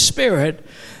religious spirit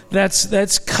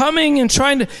that's coming and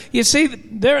trying to, you see,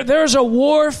 there's a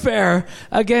warfare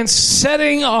against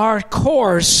setting our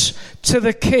course to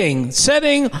the King,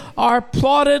 setting our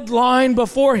plotted line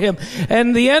before him.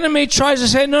 And the enemy tries to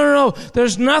say, no,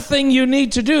 there's nothing you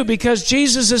need to do because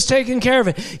Jesus has taken care of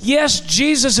it. Yes,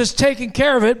 Jesus has taken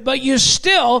care of it, but you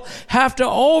still have to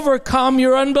overcome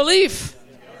your unbelief.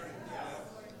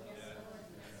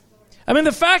 I mean,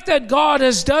 the fact that God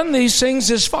has done these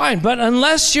things is fine, but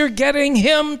unless you're getting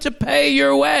him to pay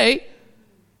your way,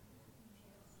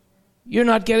 you're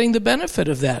not getting the benefit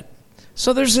of that.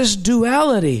 So there's this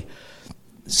duality.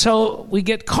 So we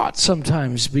get caught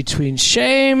sometimes between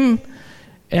shame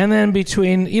and then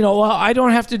between, well, I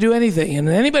don't have to do anything. And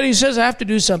anybody who says I have to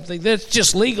do something, that's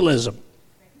just legalism.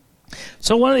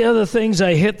 So one of the other things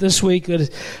I hit this week, I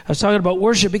was talking about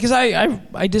worship, because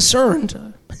I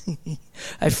discerned,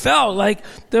 I felt like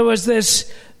there was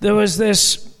this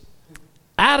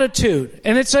attitude,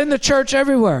 and it's in the church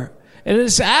everywhere. And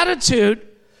it's attitude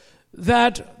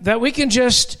that we can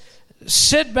just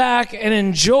sit back and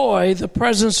enjoy the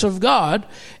presence of God,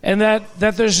 and that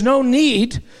there's no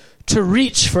need to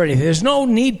reach for anything. There's no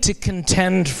need to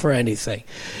contend for anything.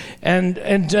 And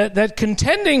that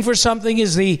contending for something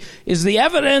is the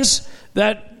evidence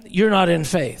that you're not in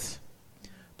faith.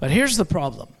 But here's the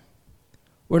problem.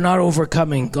 We're not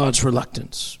overcoming God's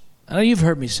reluctance. I know you've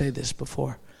heard me say this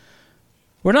before.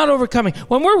 We're not overcoming.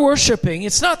 When we're worshiping,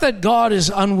 it's not that God is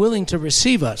unwilling to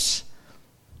receive us.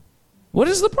 What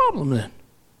is the problem then?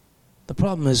 The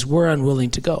problem is we're unwilling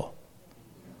to go.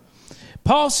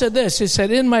 Paul said this, he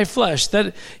said, in my flesh,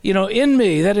 that, in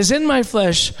me, that is in my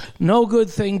flesh, no good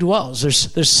thing dwells.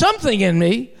 There's something in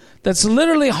me that's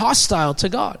literally hostile to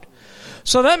God.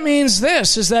 So that means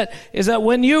this, is that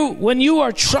when you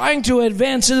are trying to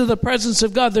advance into the presence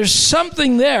of God, there's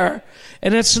something there,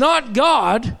 and it's not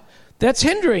God that's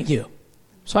hindering you.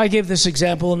 So I gave this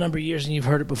example a number of years, and you've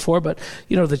heard it before, but,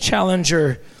 the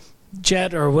Challenger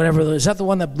jet or whatever, is that the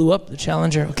one that blew up, the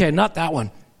Challenger? Okay, not that one.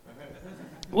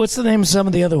 What's the name of some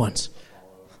of the other ones?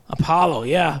 Apollo,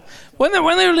 yeah. When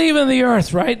they're leaving the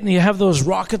earth, right, and you have those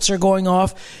rockets are going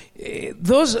off,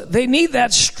 they need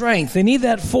that strength, they need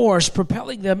that force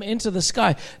propelling them into the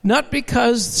sky, not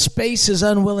because space is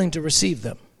unwilling to receive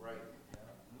them.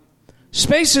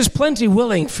 Space is plenty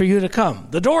willing for you to come.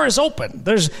 The door is open.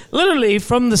 There's literally,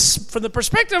 from the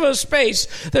perspective of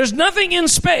space, there's nothing in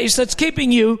space that's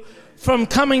keeping you from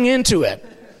coming into it.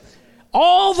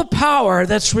 All the power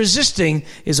that's resisting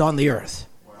is on the earth.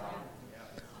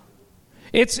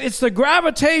 It's the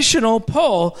gravitational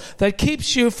pull that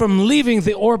keeps you from leaving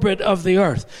the orbit of the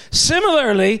earth.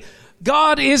 Similarly,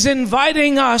 God is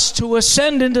inviting us to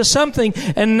ascend into something,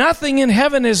 and nothing in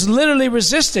heaven is literally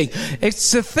resisting.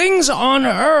 It's the things on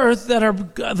earth that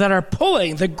are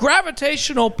pulling. The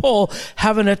gravitational pull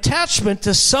have an attachment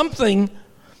to something,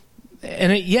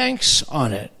 and it yanks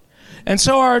on it. And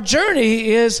so our journey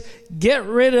is get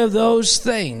rid of those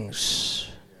things.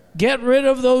 Get rid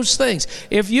of those things.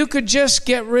 If you could just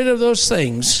get rid of those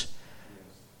things,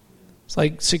 it's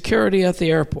like security at the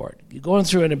airport. You're going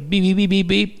through and a beep, beep, beep, beep,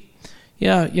 beep.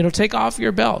 Yeah, take off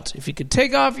your belt. If you could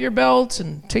take off your belt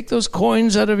and take those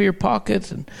coins out of your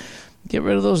pocket and get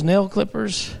rid of those nail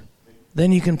clippers,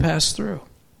 then you can pass through.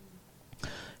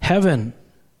 Heaven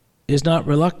is not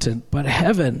reluctant, but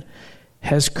heaven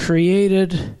has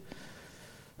created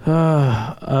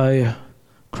a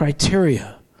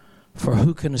criteria for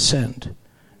who can ascend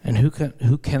and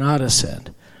who cannot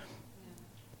ascend.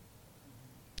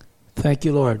 Thank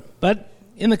you, Lord. But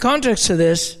in the context of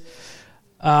this,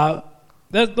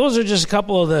 those are just a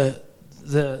couple of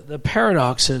the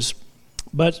paradoxes.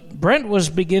 But Brent was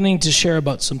beginning to share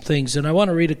about some things, and I want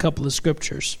to read a couple of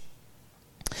scriptures.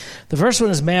 The first one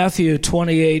is Matthew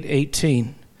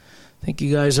 28:18. I think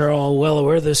you guys are all well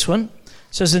aware of this one.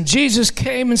 It says, and Jesus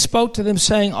came and spoke to them,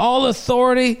 saying, all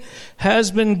authority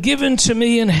has been given to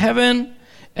me in heaven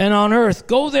and on earth.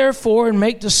 Go therefore and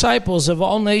make disciples of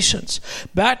all nations,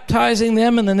 baptizing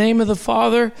them in the name of the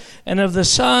Father and of the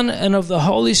Son and of the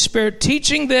Holy Spirit,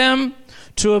 teaching them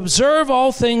to observe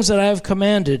all things that I have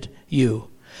commanded you.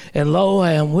 And lo,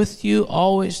 I am with you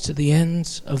always to the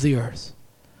ends of the earth.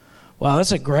 Wow,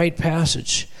 that's a great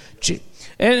passage.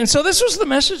 And so this was the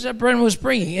message that Bren was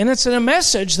bringing. And it's a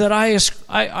message that I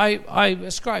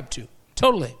ascribe to,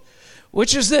 totally.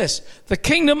 Which is this: the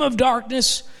kingdom of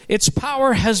darkness, its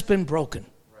power has been broken.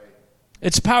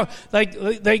 Its power, like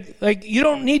you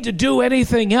don't need to do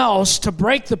anything else to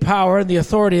break the power and the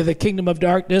authority of the kingdom of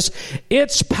darkness.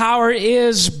 Its power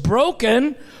is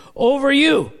broken over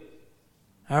you.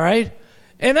 All right?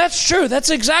 And that's true. That's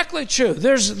exactly true.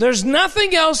 There's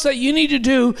nothing else that you need to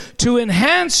do to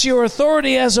enhance your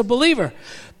authority as a believer.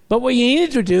 But what you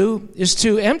need to do is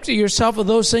to empty yourself of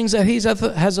those things that he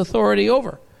has authority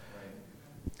over.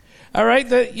 All right?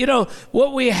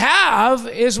 What we have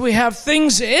is we have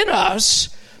things in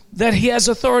us that he has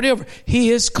authority over.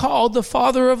 He is called the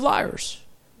father of liars.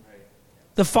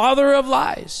 The father of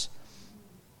lies.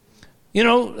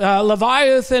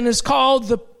 Leviathan is called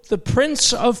the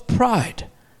prince of pride.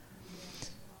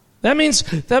 That means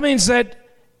that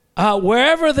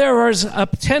wherever there is a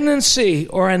tendency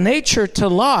or a nature to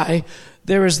lie,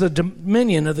 there is the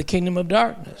dominion of the kingdom of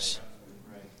darkness.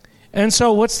 And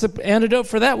so what's the antidote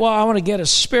for that? Well, I want to get a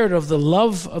spirit of the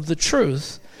love of the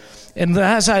truth. And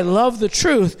as I love the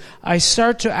truth, I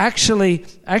start to actually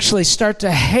start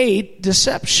to hate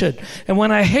deception. And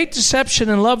when I hate deception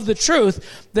and love the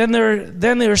truth, then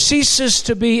there ceases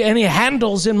to be any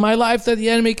handles in my life that the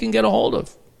enemy can get a hold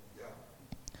of.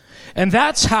 And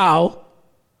that's how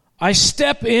I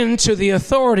step into the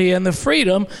authority and the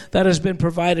freedom that has been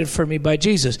provided for me by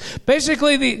Jesus.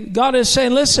 Basically, God is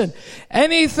saying, listen,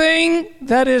 anything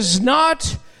that is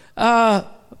not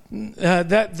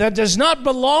that does not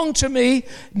belong to me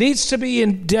needs to be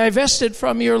divested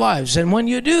from your lives. And when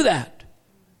you do that,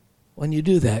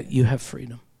 you have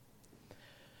freedom.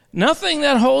 Nothing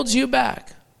that holds you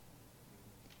back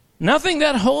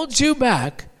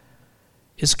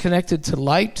is connected to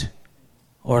light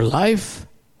or life.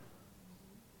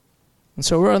 And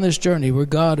so we're on this journey where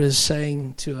God is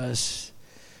saying to us,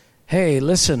 hey,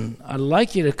 listen, I'd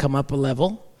like you to come up a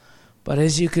level, but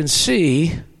as you can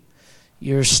see,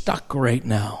 you're stuck right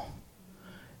now.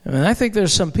 I think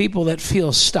there's some people that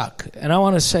feel stuck. And I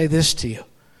want to say this to you.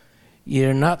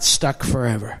 You're not stuck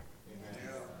forever.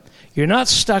 You're not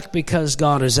stuck because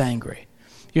God is angry.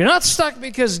 You're not stuck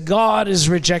because God has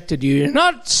rejected you. You're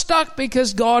not stuck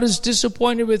because God is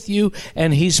disappointed with you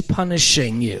and he's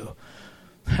punishing you.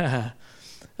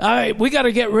 We got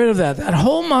to get rid of that. That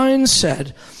whole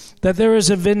mindset that there is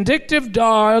a vindictive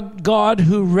God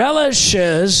who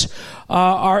relishes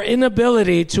our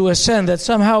inability to ascend, that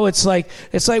somehow it's like,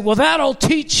 well, that'll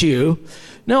teach you.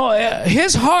 No,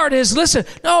 his heart is, listen,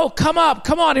 no, come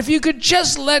on. If you could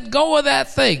just let go of that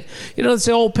thing. It's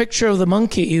the old picture of the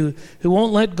monkey who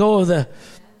won't let go of the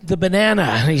banana.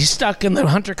 And he's stuck, and the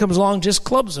hunter comes along and just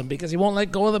clubs him because he won't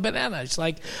let go of the banana. It's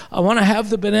like, I want to have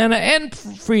the banana and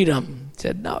freedom. He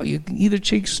said, no, you can either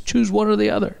choose one or the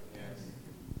other.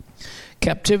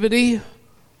 Captivity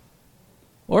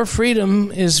or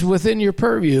freedom is within your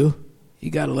purview.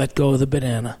 You got to let go of the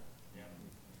banana.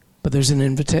 But there's an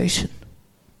invitation.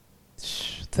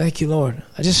 Thank you, Lord.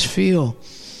 I just feel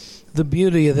the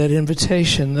beauty of that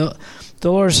invitation. The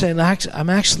Lord is saying, I'm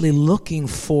actually looking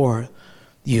for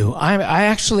you. I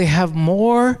actually have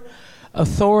more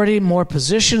authority, more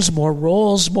positions, more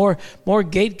roles, more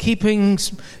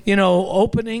gatekeeping,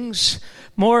 openings,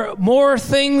 more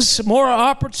things, more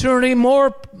opportunity,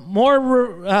 more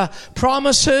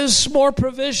promises, more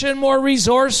provision, more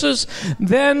resources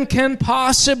than can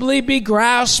possibly be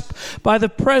grasped by the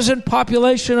present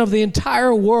population of the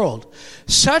entire world.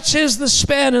 Such is the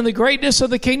span and the greatness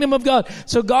of the kingdom of God.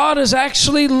 So God is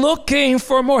actually looking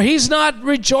for more. He's not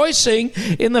rejoicing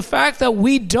in the fact that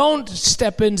we don't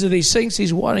step into these things.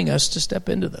 He's wanting us to step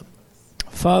into them.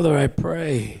 Father, I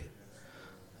pray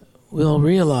we'll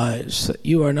realize that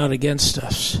you are not against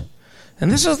us. And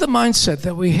this is the mindset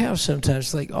that we have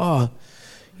sometimes, like,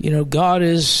 God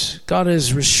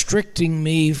is restricting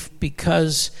me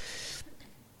because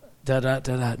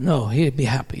No, he'd be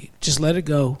happy. Just let it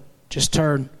go. Just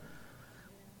turn.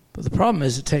 But the problem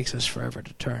is it takes us forever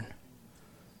to turn.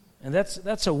 And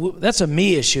that's a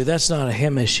me issue. That's not a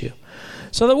him issue.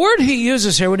 So the word he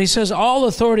uses here when he says all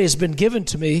authority has been given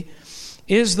to me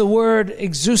is the word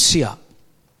exousia.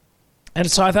 And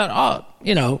so I thought,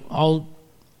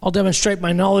 I'll demonstrate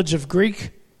my knowledge of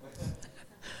Greek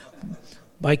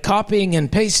by copying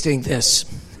and pasting this.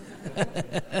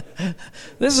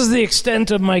 This is the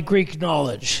extent of my Greek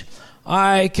knowledge.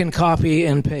 I can copy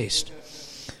and paste.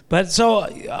 But so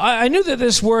I knew that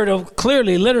this word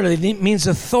clearly, literally means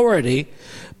authority,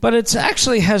 but it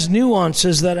actually has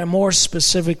nuances that are more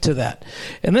specific to that.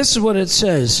 And this is what it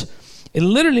says. It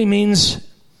literally means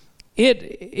it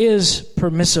is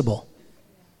permissible.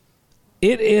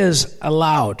 It is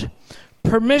allowed.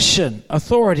 Permission,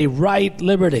 authority, right,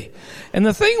 liberty. And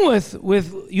the thing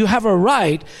with you have a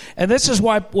right, and this is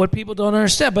what people don't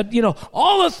understand, but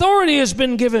all authority has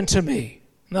been given to me.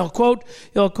 He'll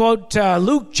quote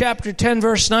Luke chapter 10,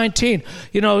 verse 19.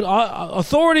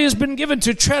 Authority has been given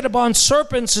to tread upon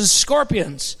serpents and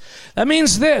scorpions. That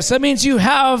means this. That means you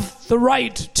have the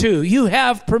right to. You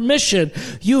have permission.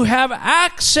 You have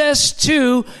access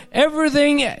to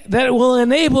everything that will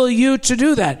enable you to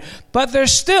do that. But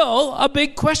there's still a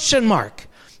big question mark.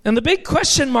 And the big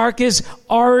question mark is,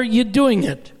 are you doing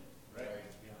it?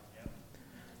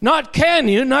 Not can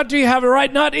you, not do you have a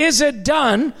right, not is it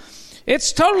done.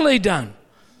 It's totally done.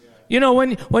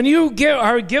 When you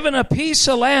are given a piece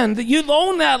of land, you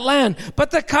own that land,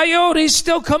 but the coyotes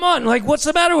still come on. Like, what's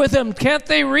the matter with them? Can't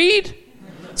they read?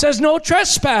 It says no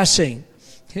trespassing.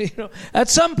 At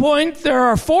some point, there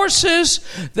are forces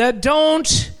that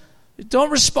don't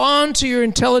respond to your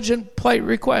intelligent, polite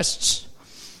requests.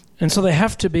 And so they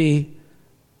have to be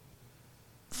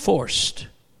forced.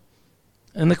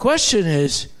 And the question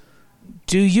is,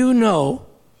 do you know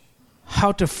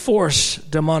how to force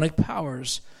demonic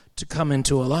powers to come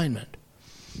into alignment?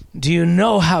 Do you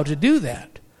know how to do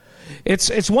that?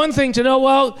 It's one thing to know,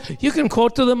 well, you can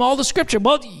quote to them all the scripture.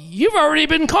 Well, you've already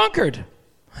been conquered.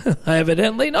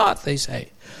 Evidently not, they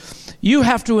say. You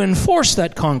have to enforce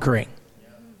that conquering.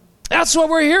 That's what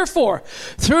we're here for.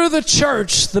 Through the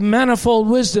church, the manifold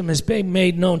wisdom is being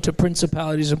made known to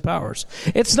principalities and powers.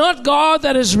 It's not God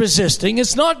that is resisting.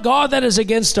 It's not God that is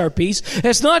against our peace.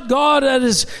 It's not God that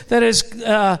is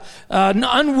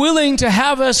unwilling to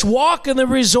have us walk in the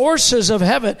resources of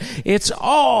heaven. It's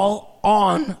all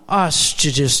on us to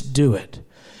just do it.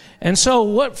 And so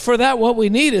what we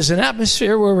need is an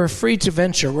atmosphere where we're free to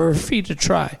venture, where we're free to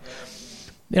try.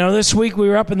 This week we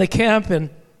were up in the camp, and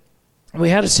we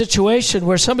had a situation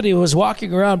where somebody was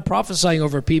walking around prophesying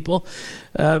over people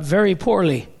very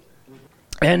poorly.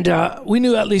 And we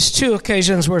knew at least 2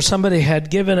 occasions where somebody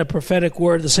had given a prophetic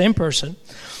word, the same person.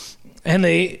 And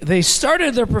they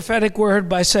started their prophetic word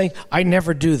by saying, I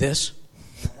never do this.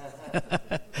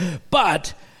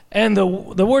 And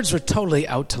the words were totally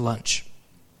out to lunch.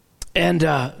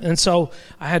 And so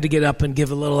I had to get up and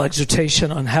give a little exhortation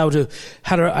on how to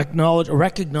acknowledge or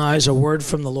recognize a word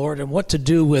from the Lord and what to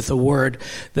do with a word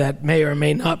that may or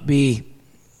may not be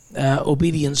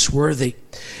obedience worthy.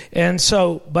 And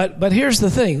so, but here's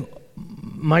the thing.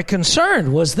 My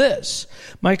concern was this.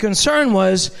 My concern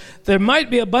was there might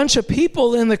be a bunch of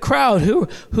people in the crowd who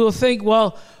will think,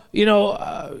 well,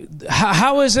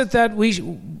 how is it that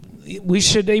we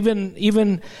should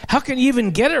even how can you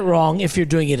even get it wrong if you're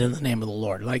doing it in the name of the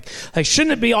Lord? Like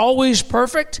shouldn't it be always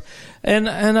perfect? And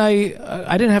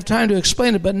I didn't have time to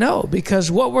explain it, but no,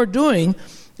 because what we're doing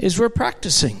is we're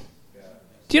practicing.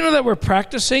 Do you know that we're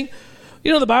practicing?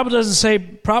 The Bible doesn't say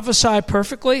prophesy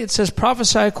perfectly. It says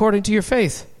prophesy according to your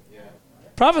faith.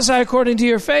 Prophesy according to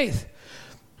your faith.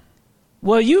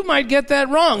 Well, you might get that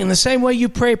wrong in the same way you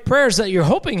pray prayers that you're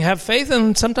hoping have faith,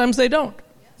 and sometimes they don't.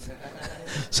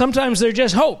 Sometimes they're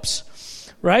just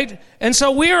hopes, right? And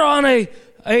so we're on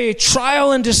a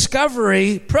trial and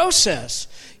discovery process.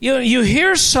 You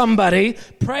hear somebody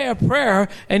pray a prayer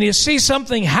and you see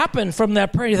something happen from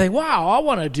that prayer. You think, wow, I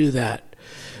want to do that.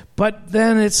 But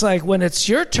then it's like when it's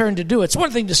your turn to do it, it's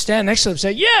one thing to stand next to them and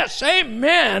say, yes,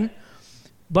 amen.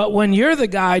 But when you're the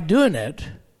guy doing it,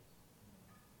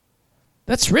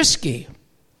 that's risky.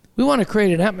 We want to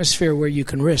create an atmosphere where you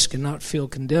can risk and not feel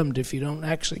condemned if you don't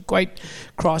actually quite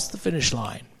cross the finish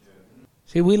line.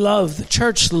 See, the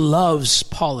church loves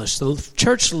polish. The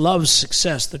church loves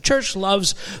success. The church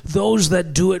loves those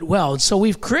that do it well. And so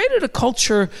we've created a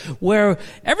culture where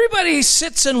everybody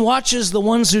sits and watches the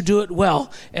ones who do it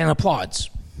well and applauds.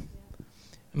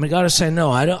 And we got to say,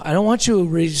 no, I don't want you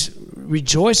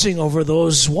rejoicing over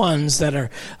those ones that are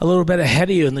a little bit ahead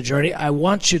of you in the journey. I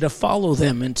want you to follow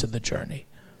them into the journey.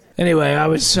 Anyway, I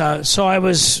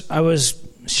was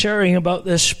sharing about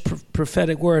this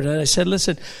prophetic word, and I said,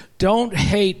 listen, don't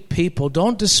hate people,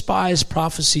 don't despise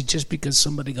prophecy just because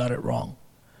somebody got it wrong.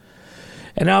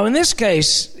 And now in this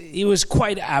case, he was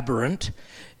quite aberrant,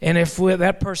 and if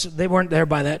that person, they weren't there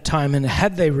by that time, and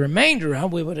had they remained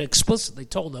around, we would have explicitly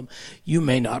told them, you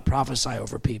may not prophesy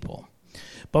over people.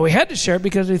 But we had to share it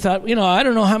because we thought, I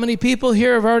don't know how many people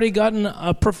here have already gotten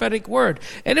a prophetic word.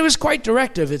 And it was quite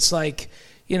directive. It's like,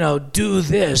 do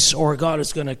this or God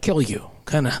is going to kill you.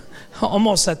 Kind of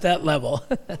almost at that level.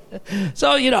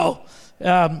 So,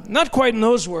 not quite in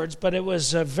those words, but it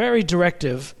was very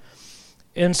directive.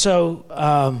 And so,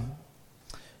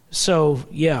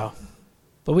 yeah.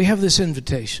 But we have this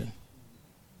invitation.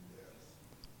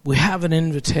 We have an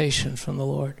invitation from the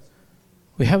Lord.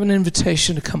 We have an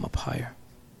invitation to come up higher.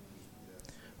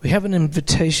 We have an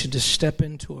invitation to step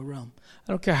into a realm.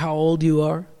 I don't care how old you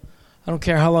are. I don't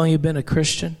care how long you've been a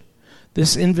Christian.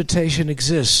 This invitation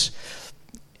exists.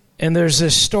 And there's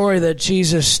this story that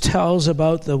Jesus tells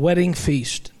about the wedding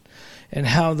feast and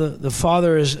how the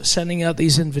Father is sending out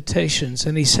these invitations.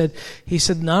 And he said,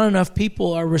 not enough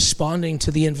people are responding to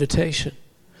the invitation.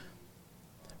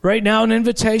 Right now, an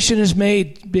invitation is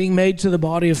being made to the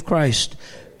body of Christ.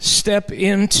 Step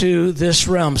into this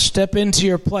realm. Step into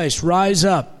your place. Rise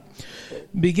up.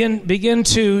 Begin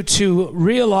to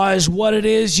realize what it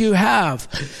is you have.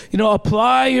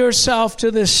 Apply yourself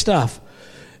to this stuff.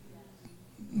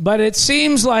 But it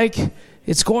seems like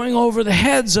it's going over the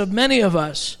heads of many of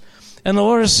us. And the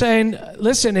Lord is saying,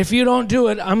 listen, if you don't do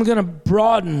it, I'm going to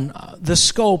broaden the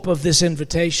scope of this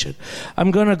invitation.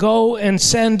 I'm going to go and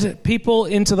send people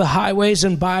into the highways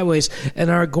and byways,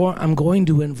 and I'm going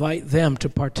to invite them to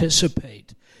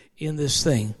participate in this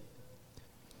thing.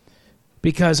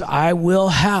 Because I will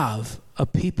have a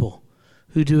people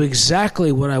who do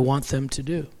exactly what I want them to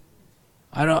do.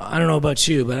 I don't know about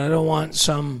you, but I don't want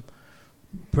some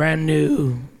brand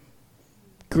new,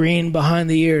 green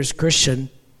behind the ears Christian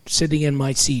sitting in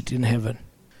my seat in heaven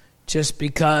just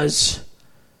because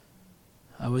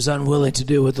I was unwilling to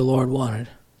do what the Lord wanted.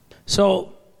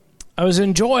 So I was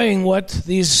enjoying what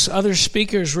these other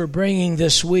speakers were bringing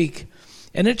this week,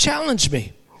 and it challenged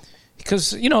me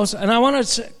because, and I want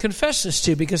to confess this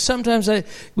to you because sometimes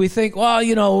we think,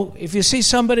 well, if you see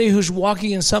somebody who's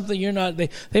walking in something you're not,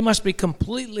 they must be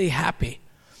completely happy.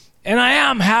 And I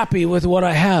am happy with what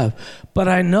I have, but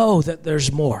I know that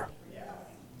there's more.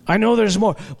 I know there's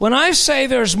more. When I say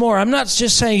there's more, I'm not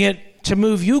just saying it to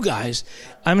move you guys.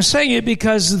 I'm saying it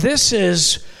because this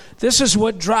is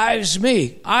what drives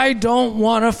me. I don't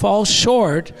want to fall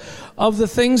short of the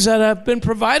things that have been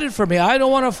provided for me. I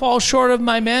don't want to fall short of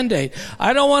my mandate.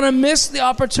 I don't want to miss the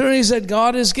opportunities that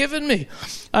God has given me.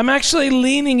 I'm actually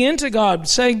leaning into God,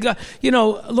 saying,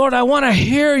 Lord, I want to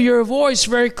hear your voice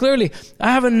very clearly.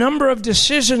 I have a number of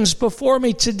decisions before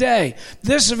me today,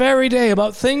 this very day,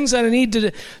 about things that I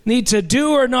need to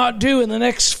do or not do in the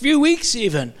next few weeks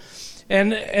even.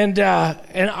 And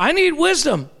I need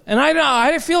wisdom. And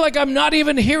I feel like I'm not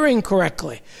even hearing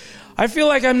correctly. I feel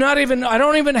like I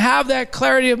don't even have that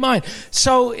clarity of mind.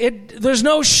 So there's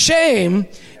no shame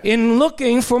in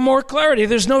looking for more clarity.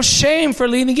 There's no shame for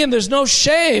leaning in. There's no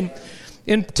shame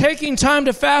in taking time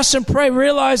to fast and pray,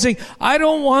 realizing I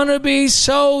don't want to be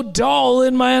so dull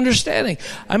in my understanding.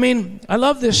 I mean, I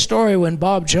love this story when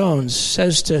Bob Jones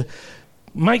says to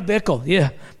Mike Bickle,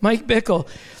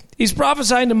 he's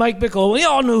prophesying to Mike Bickle. We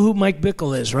all know who Mike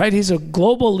Bickle is, right? He's a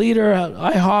global leader at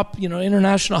IHOP,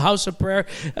 International House of Prayer.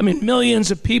 I mean,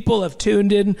 millions of people have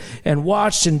tuned in and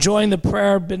watched and joined the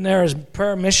prayer, been there as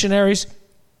prayer missionaries.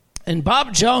 And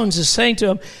Bob Jones is saying to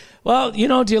him, well, do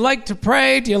you like to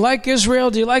pray? Do you like Israel?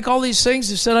 Do you like all these things?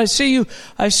 He said, I see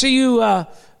you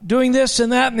doing this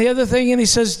and that and the other thing. And he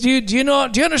says, do you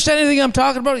understand anything I'm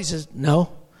talking about? He says,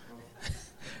 no.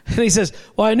 And he says,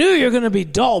 well, I knew you were going to be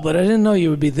dull, but I didn't know you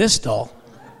would be this dull.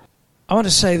 I want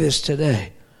to say this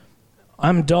today.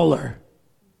 I'm duller.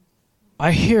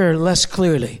 I hear less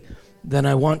clearly than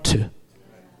I want to.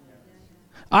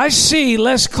 I see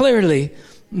less clearly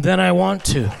than I want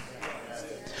to.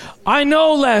 I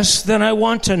know less than I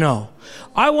want to know.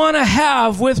 I want to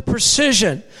have with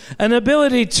precision an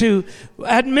ability to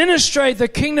administrate the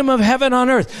kingdom of heaven on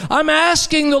earth. I'm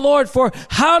asking the Lord for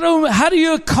how do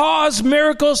you cause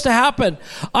miracles to happen?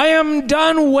 I am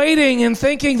done waiting and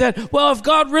thinking that, well, if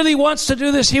God really wants to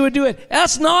do this, he would do it.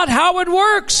 That's not how it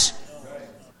works.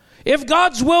 If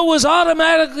God's will was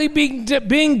automatically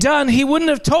being done, he wouldn't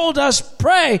have told us,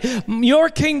 pray, your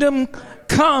kingdom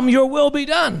come, your will be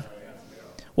done.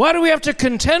 Why do we have to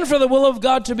contend for the will of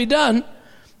God to be done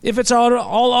if it's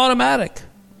all automatic?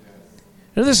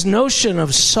 This notion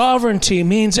of sovereignty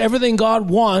means everything God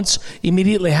wants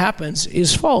immediately happens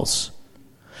is false.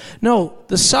 No,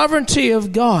 the sovereignty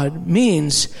of God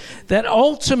means that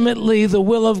ultimately the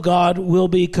will of God will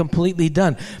be completely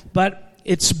done. But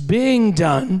it's being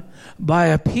done by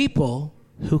a people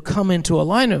who come into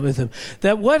alignment with him.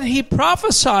 That what he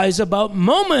prophesies about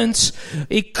moments,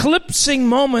 eclipsing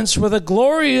moments where the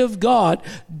glory of God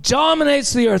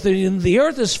dominates the earth, and the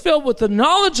earth is filled with the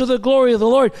knowledge of the glory of the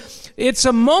Lord. It's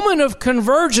a moment of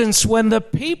convergence when the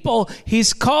people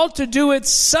he's called to do it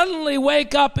suddenly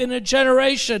wake up in a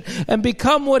generation and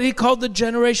become what he called the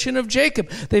generation of Jacob.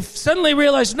 They suddenly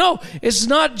realize, no, it's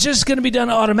not just going to be done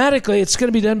automatically. It's going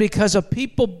to be done because a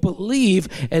people believe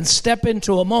and step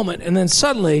into a moment. And then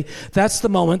suddenly, that's the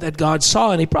moment that God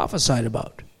saw and he prophesied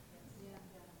about.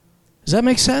 Does that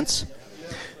make sense?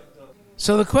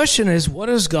 So the question is, what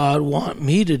does God want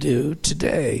me to do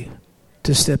today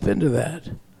to step into that?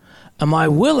 Am I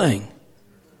willing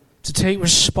to take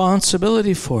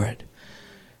responsibility for it?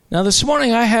 Now, this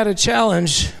morning I had a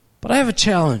challenge, but I have a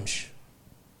challenge.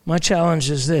 My challenge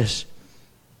is this.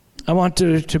 I want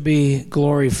to be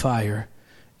glory fire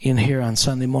in here on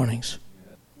Sunday mornings.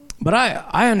 But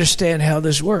I understand how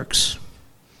this works.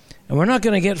 And we're not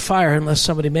going to get fire unless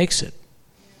somebody makes it.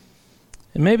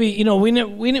 And maybe, we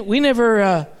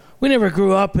never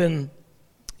grew up in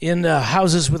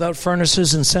houses without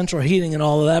furnaces and central heating and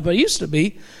all of that, but it used to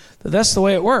be that's the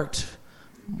way it worked.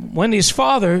 Wendy's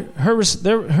father,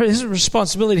 his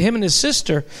responsibility, him and his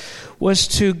sister, was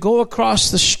to go across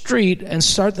the street and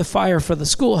start the fire for the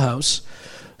schoolhouse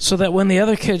so that when the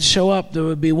other kids show up, there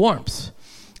would be warmth.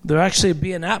 There would actually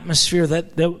be an atmosphere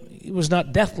that was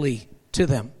not deathly to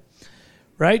them,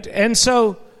 right? And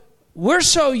so we're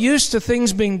so used to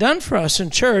things being done for us in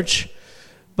church,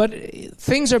 but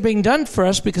things are being done for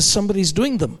us because somebody's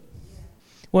doing them.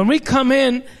 When we come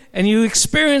in and you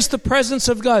experience the presence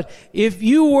of God, if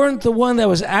you weren't the one that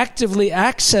was actively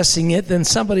accessing it, then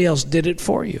somebody else did it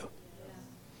for you.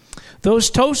 Those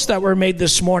toasts that were made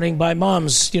this morning by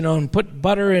moms, and put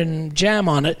butter and jam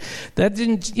on it, that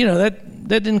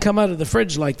didn't come out of the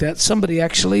fridge like that. Somebody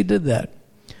actually did that.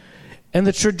 And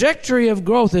the trajectory of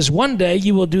growth is one day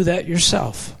you will do that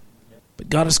yourself. But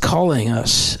God is calling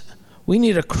us. We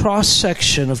need a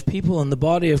cross-section of people in the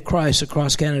body of Christ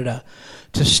across Canada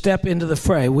to step into the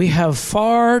fray. We have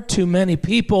far too many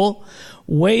people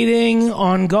waiting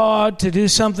on God to do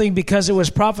something because it was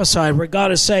prophesied, where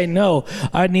God is saying, no,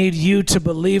 I need you to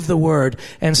believe the word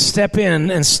and step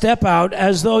in and step out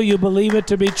as though you believe it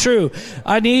to be true.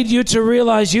 I need you to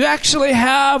realize you actually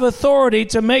have authority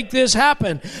to make this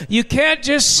happen. You can't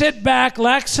just sit back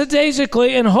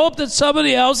lackadaisically and hope that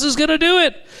somebody else is going to do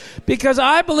it. Because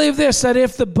I believe this, that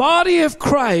if the body of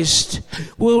Christ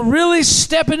will really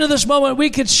step into this moment, we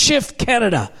could shift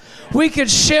Canada. We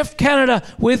could shift Canada.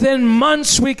 Within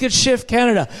months, we could shift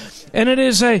Canada. And it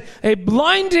is a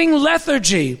blinding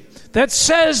lethargy that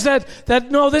says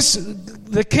that no,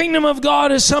 the kingdom of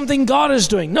God is something God is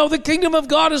doing. No, the kingdom of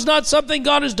God is not something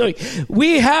God is doing.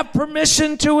 We have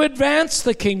permission to advance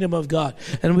the kingdom of God.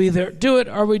 And we either do it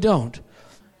or we don't.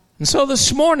 And so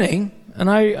this morning, and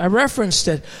I referenced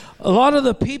it, a lot of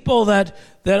the people that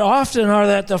often are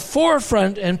at the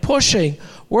forefront and pushing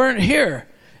weren't here.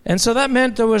 And so that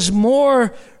meant there was more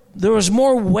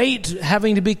weight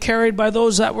having to be carried by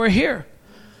those that were here.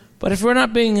 But if we're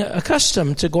not being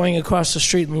accustomed to going across the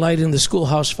street and lighting the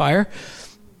schoolhouse fire,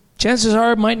 chances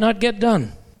are it might not get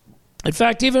done. In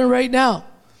fact, even right now,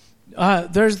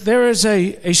 there is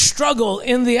a struggle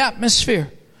in the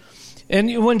atmosphere.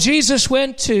 And when Jesus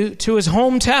went to his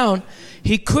hometown,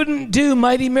 he couldn't do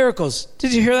mighty miracles.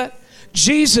 Did you hear that?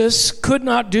 Jesus could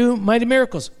not do mighty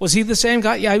miracles. Was he the same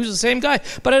guy? Yeah, he was the same guy.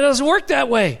 But it doesn't work that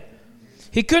way.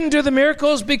 He couldn't do the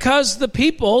miracles because the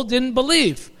people didn't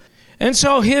believe. And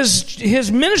so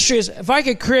his ministry is, if I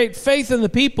could create faith in the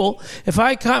people, if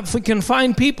we can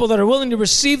find people that are willing to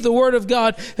receive the word of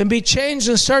God and be changed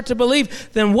and start to believe,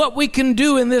 then what we can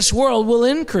do in this world will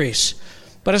increase.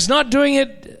 But it's not doing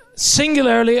it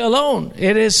singularly alone.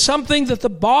 It is something that the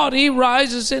body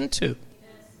rises into.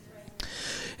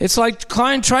 It's like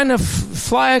trying to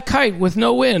fly a kite with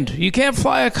no wind. You can't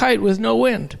fly a kite with no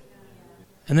wind.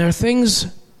 And there are things,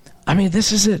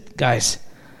 this is it, guys.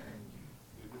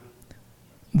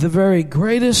 The very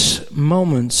greatest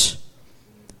moments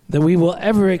that we will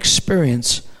ever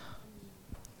experience,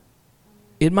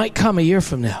 it might come a year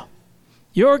from now.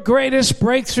 Your greatest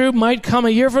breakthrough might come a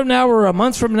year from now or a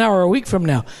month from now or a week from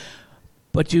now.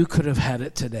 But you could have had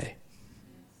it today.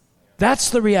 That's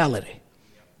the reality.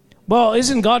 Well,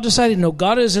 isn't God deciding? No,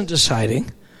 God isn't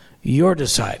deciding. You're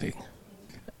deciding.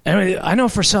 I know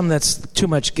for some that's too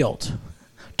much guilt,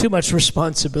 too much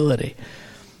responsibility.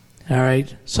 All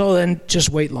right? So then just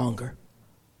wait longer.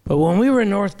 But when we were in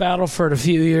North Battleford a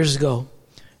few years ago,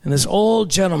 and this old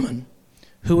gentleman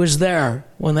who was there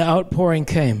when the outpouring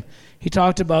came, He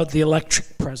talked about the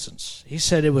electric presence. He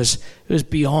said it was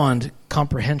beyond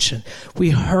comprehension. We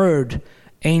heard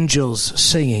angels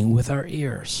singing with our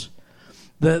ears.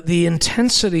 The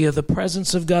intensity of the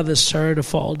presence of God that started to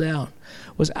fall down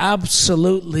was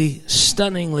absolutely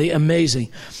stunningly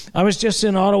amazing. I was just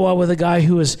in Ottawa with a guy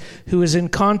who was in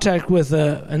contact with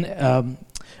an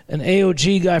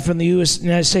AOG guy from the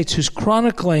United States who's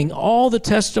chronicling all the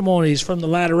testimonies from the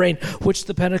latter rain, which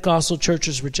the Pentecostal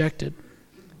churches rejected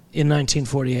in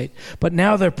 1948. But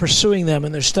now they're pursuing them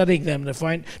and they're studying them and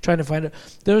trying to find it.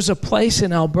 There's a place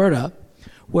in Alberta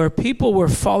where people were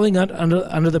falling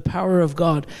under the power of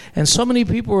God. And so many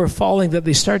people were falling that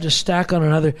they started to stack on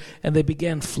another and they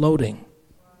began floating.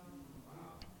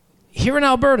 Here in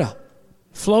Alberta,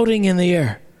 floating in the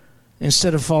air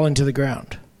instead of falling to the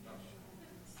ground.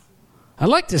 I'd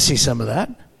like to see some of that.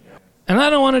 And I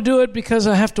don't want to do it because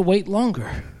I have to wait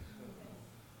longer.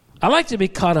 I like to be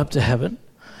caught up to heaven.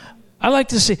 I like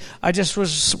to see. I just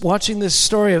was watching this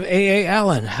story of A.A.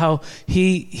 Allen, how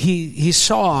he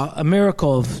saw a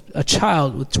miracle of a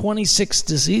child with 26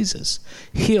 diseases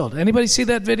healed. Anybody see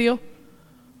that video?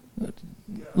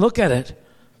 Look at it.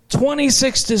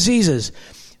 26 diseases.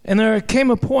 And there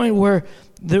came a point where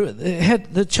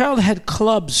the child had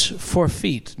clubs for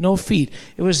feet, no feet.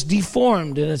 It was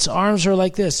deformed, and its arms were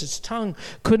like this. Its tongue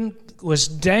was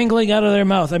dangling out of their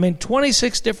mouth.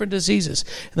 26 different diseases.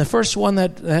 And the first one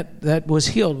that was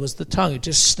healed was the tongue. It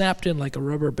just snapped in like a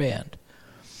rubber band.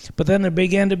 But then there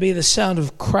began to be the sound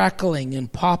of crackling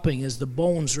and popping as the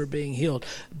bones were being healed.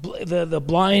 The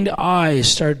blind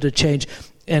eyes started to change,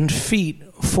 and feet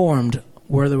formed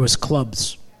where there was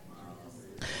clubs.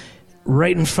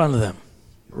 Right in front of them.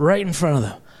 Right in front of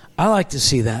them. I like to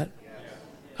see that.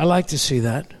 I like to see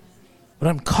that. But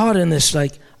I'm caught in this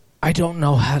I don't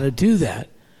know how to do that.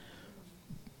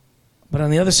 But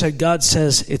on the other side, God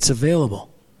says it's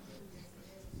available.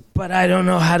 But I don't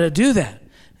know how to do that.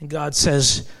 And God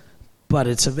says, but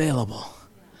it's available.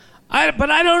 But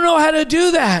I don't know how to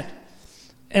do that.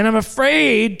 And I'm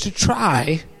afraid to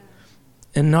try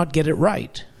and not get it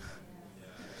right.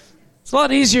 It's a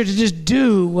lot easier to just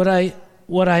do what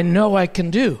I know I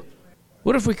can do.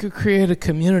 What if we could create a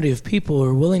community of people who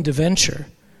are willing to venture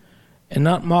and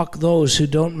not mock those who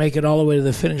don't make it all the way to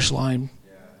the finish line?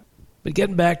 But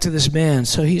getting back to this man,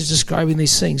 so he's describing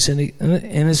these things, and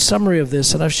in his summary of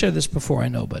this, and I've shared this before, I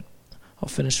know, but I'll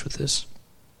finish with this.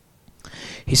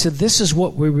 He said, this is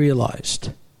what we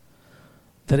realized,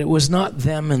 that it was not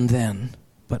them and then,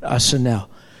 but us and now.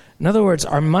 In other words,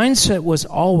 our mindset was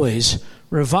always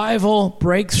revival,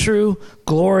 breakthrough,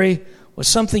 glory was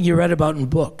something you read about in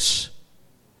books.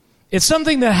 It's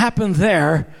something that happened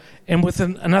there and with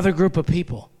another group of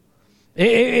people.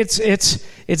 It's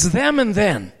them and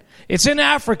then. It's in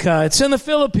Africa. It's in the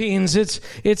Philippines.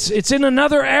 It's in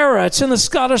another era. It's in the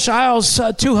Scottish Isles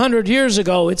 200 years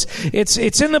ago.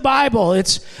 It's in the Bible.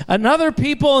 It's another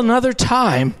people, another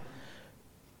time,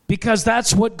 because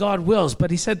that's what God wills.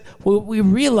 But he said, we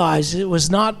realized it was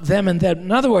not them and them.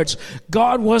 In other words,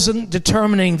 God wasn't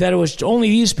determining that it was only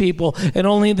these people and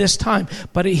only this time.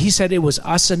 But he said it was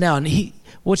us and now. And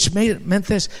which meant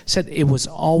this, said it was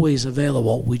always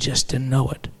available. We just didn't know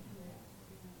it.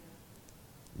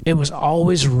 It was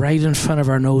always right in front of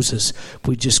our noses.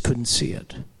 We just couldn't see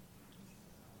it.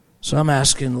 So I'm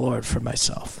asking the Lord for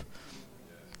myself.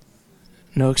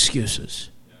 No excuses.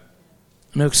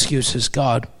 No excuses.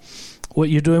 God, what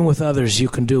you're doing with others, you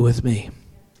can do with me.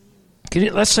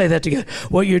 Let's say that together.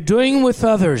 What you're doing with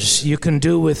others, you can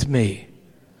do with me.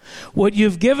 What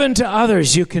you've given to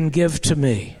others, you can give to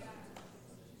me.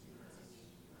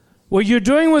 What you're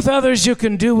doing with others, you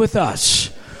can do with us.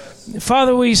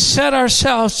 Father, we set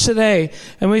ourselves today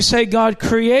and we say, God,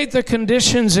 create the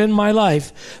conditions in my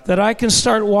life that I can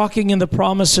start walking in the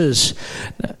promises.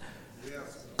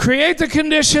 Create the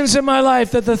conditions in my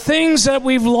life that the things that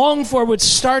we've longed for would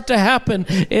start to happen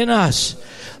in us.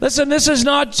 Listen, this is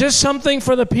not just something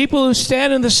for the people who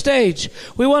stand in the stage.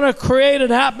 We want to create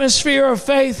an atmosphere of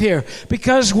faith here,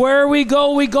 because where we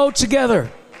go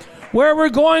together. Where we're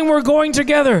going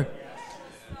together.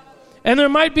 And there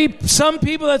might be some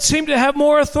people that seem to have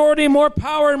more authority, more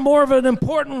power, and more of an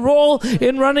important role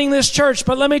in running this church.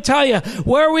 But let me tell you,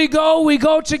 where we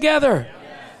go together.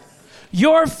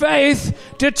 Your faith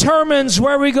determines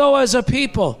where we go as a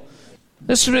people.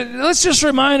 Let's just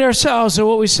remind ourselves of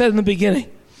what we said in the beginning.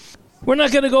 We're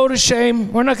not going to go to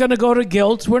shame. We're not going to go to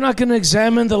guilt. We're not going to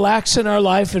examine the lacks in our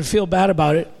life and feel bad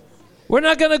about it. We're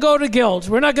not going to go to guilt.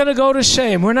 We're not going to go to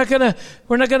shame. We're not going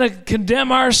to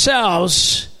condemn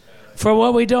ourselves for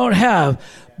what we don't have,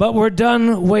 but we're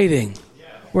done waiting.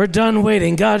 We're done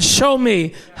waiting. God, show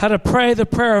me how to pray the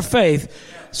prayer of faith.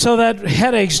 so that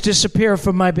headaches disappear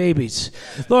from my babies.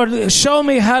 Lord, show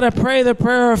me how to pray the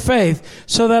prayer of faith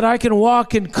so that I can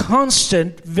walk in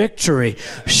constant victory.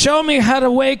 Show me how to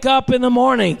wake up in the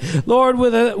morning, Lord,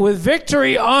 with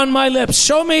victory on my lips.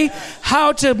 Show me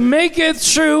how to make it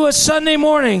through a Sunday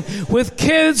morning with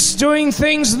kids doing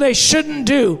things they shouldn't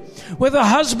do, with a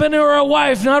husband or a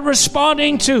wife not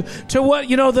responding to what,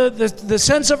 the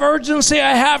sense of urgency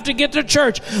I have to get to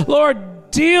church. Lord,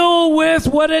 deal with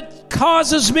what it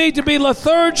causes me to be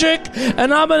lethargic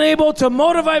and I'm unable to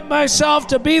motivate myself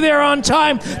to be there on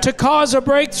time to cause a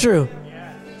breakthrough.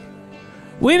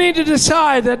 We need to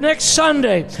decide that next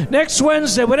Sunday, next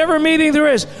Wednesday, whatever meeting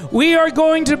there is, we are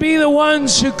going to be the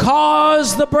ones who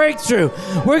cause the breakthrough.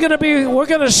 We're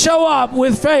going to show up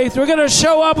with faith. We're going to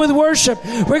show up with worship.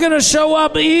 We're going to show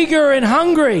up eager and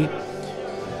hungry.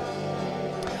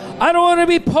 I don't want to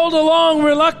be pulled along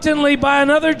reluctantly by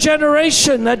another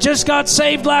generation that just got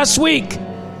saved last week.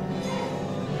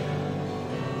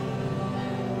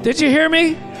 Did you hear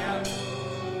me?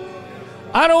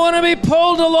 I don't want to be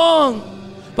pulled along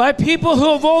by people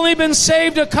who have only been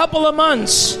saved a couple of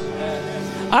months.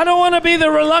 I don't want to be the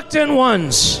reluctant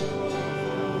ones.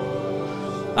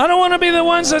 I don't want to be the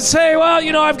ones that say,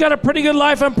 well, I've got a pretty good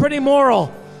life, I'm pretty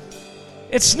moral.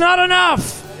 It's not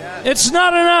enough. It's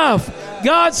not enough.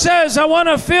 God says, I want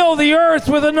to fill the earth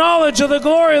with the knowledge of the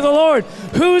glory of the Lord.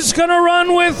 Who's going to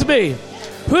run with me?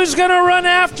 Who's going to run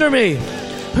after me?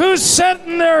 Who's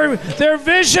setting their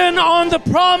vision on the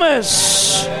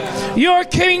promise? Your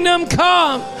kingdom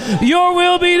come, your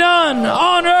will be done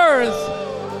on earth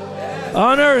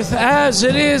as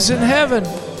it is in heaven.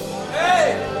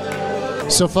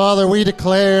 So, Father, we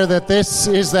declare that this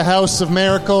is the house of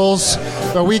miracles,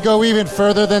 but we go even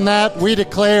further than that. We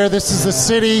declare this is the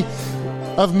city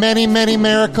of many, many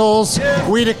miracles.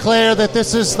 We declare that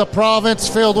this is the province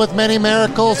filled with many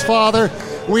miracles, Father.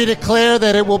 We declare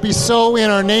that it will be so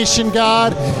in our nation,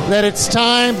 God, that it's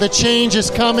time, the change is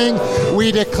coming.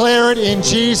 We declare it in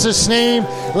Jesus' name.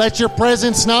 Let your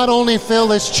presence not only fill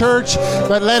this church,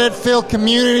 but let it fill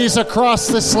communities across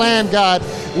this land, God.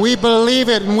 We believe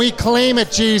it and we claim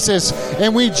it, Jesus,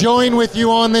 and we join with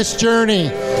you on this journey.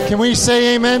 Can we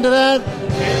say amen to that?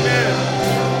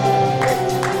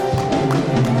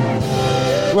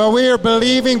 Well, we are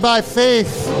believing by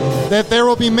faith that there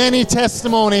will be many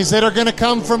testimonies that are going to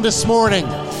come from this morning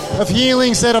of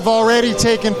healings that have already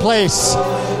taken place.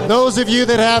 Those of you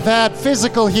that have had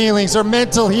physical healings or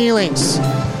mental healings.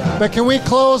 But can we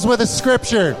close with a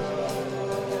scripture?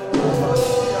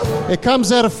 It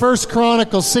comes out of 1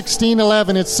 Chronicles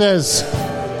 16:11. It says,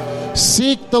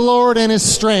 "Seek the Lord in his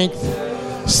strength,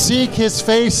 seek his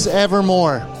face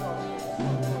evermore."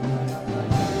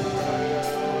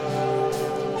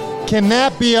 Can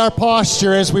that be our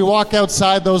posture as we walk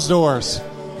outside those doors?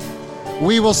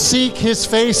 We will seek his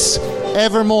face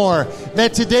evermore.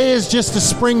 That today is just a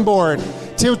springboard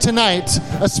till tonight,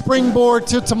 a springboard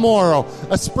till tomorrow,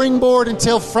 a springboard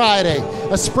until Friday,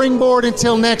 a springboard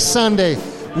until next Sunday.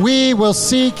 We will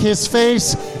seek his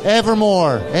face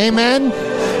evermore. Amen?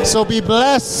 So be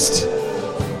blessed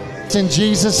in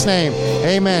Jesus' name.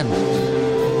 Amen.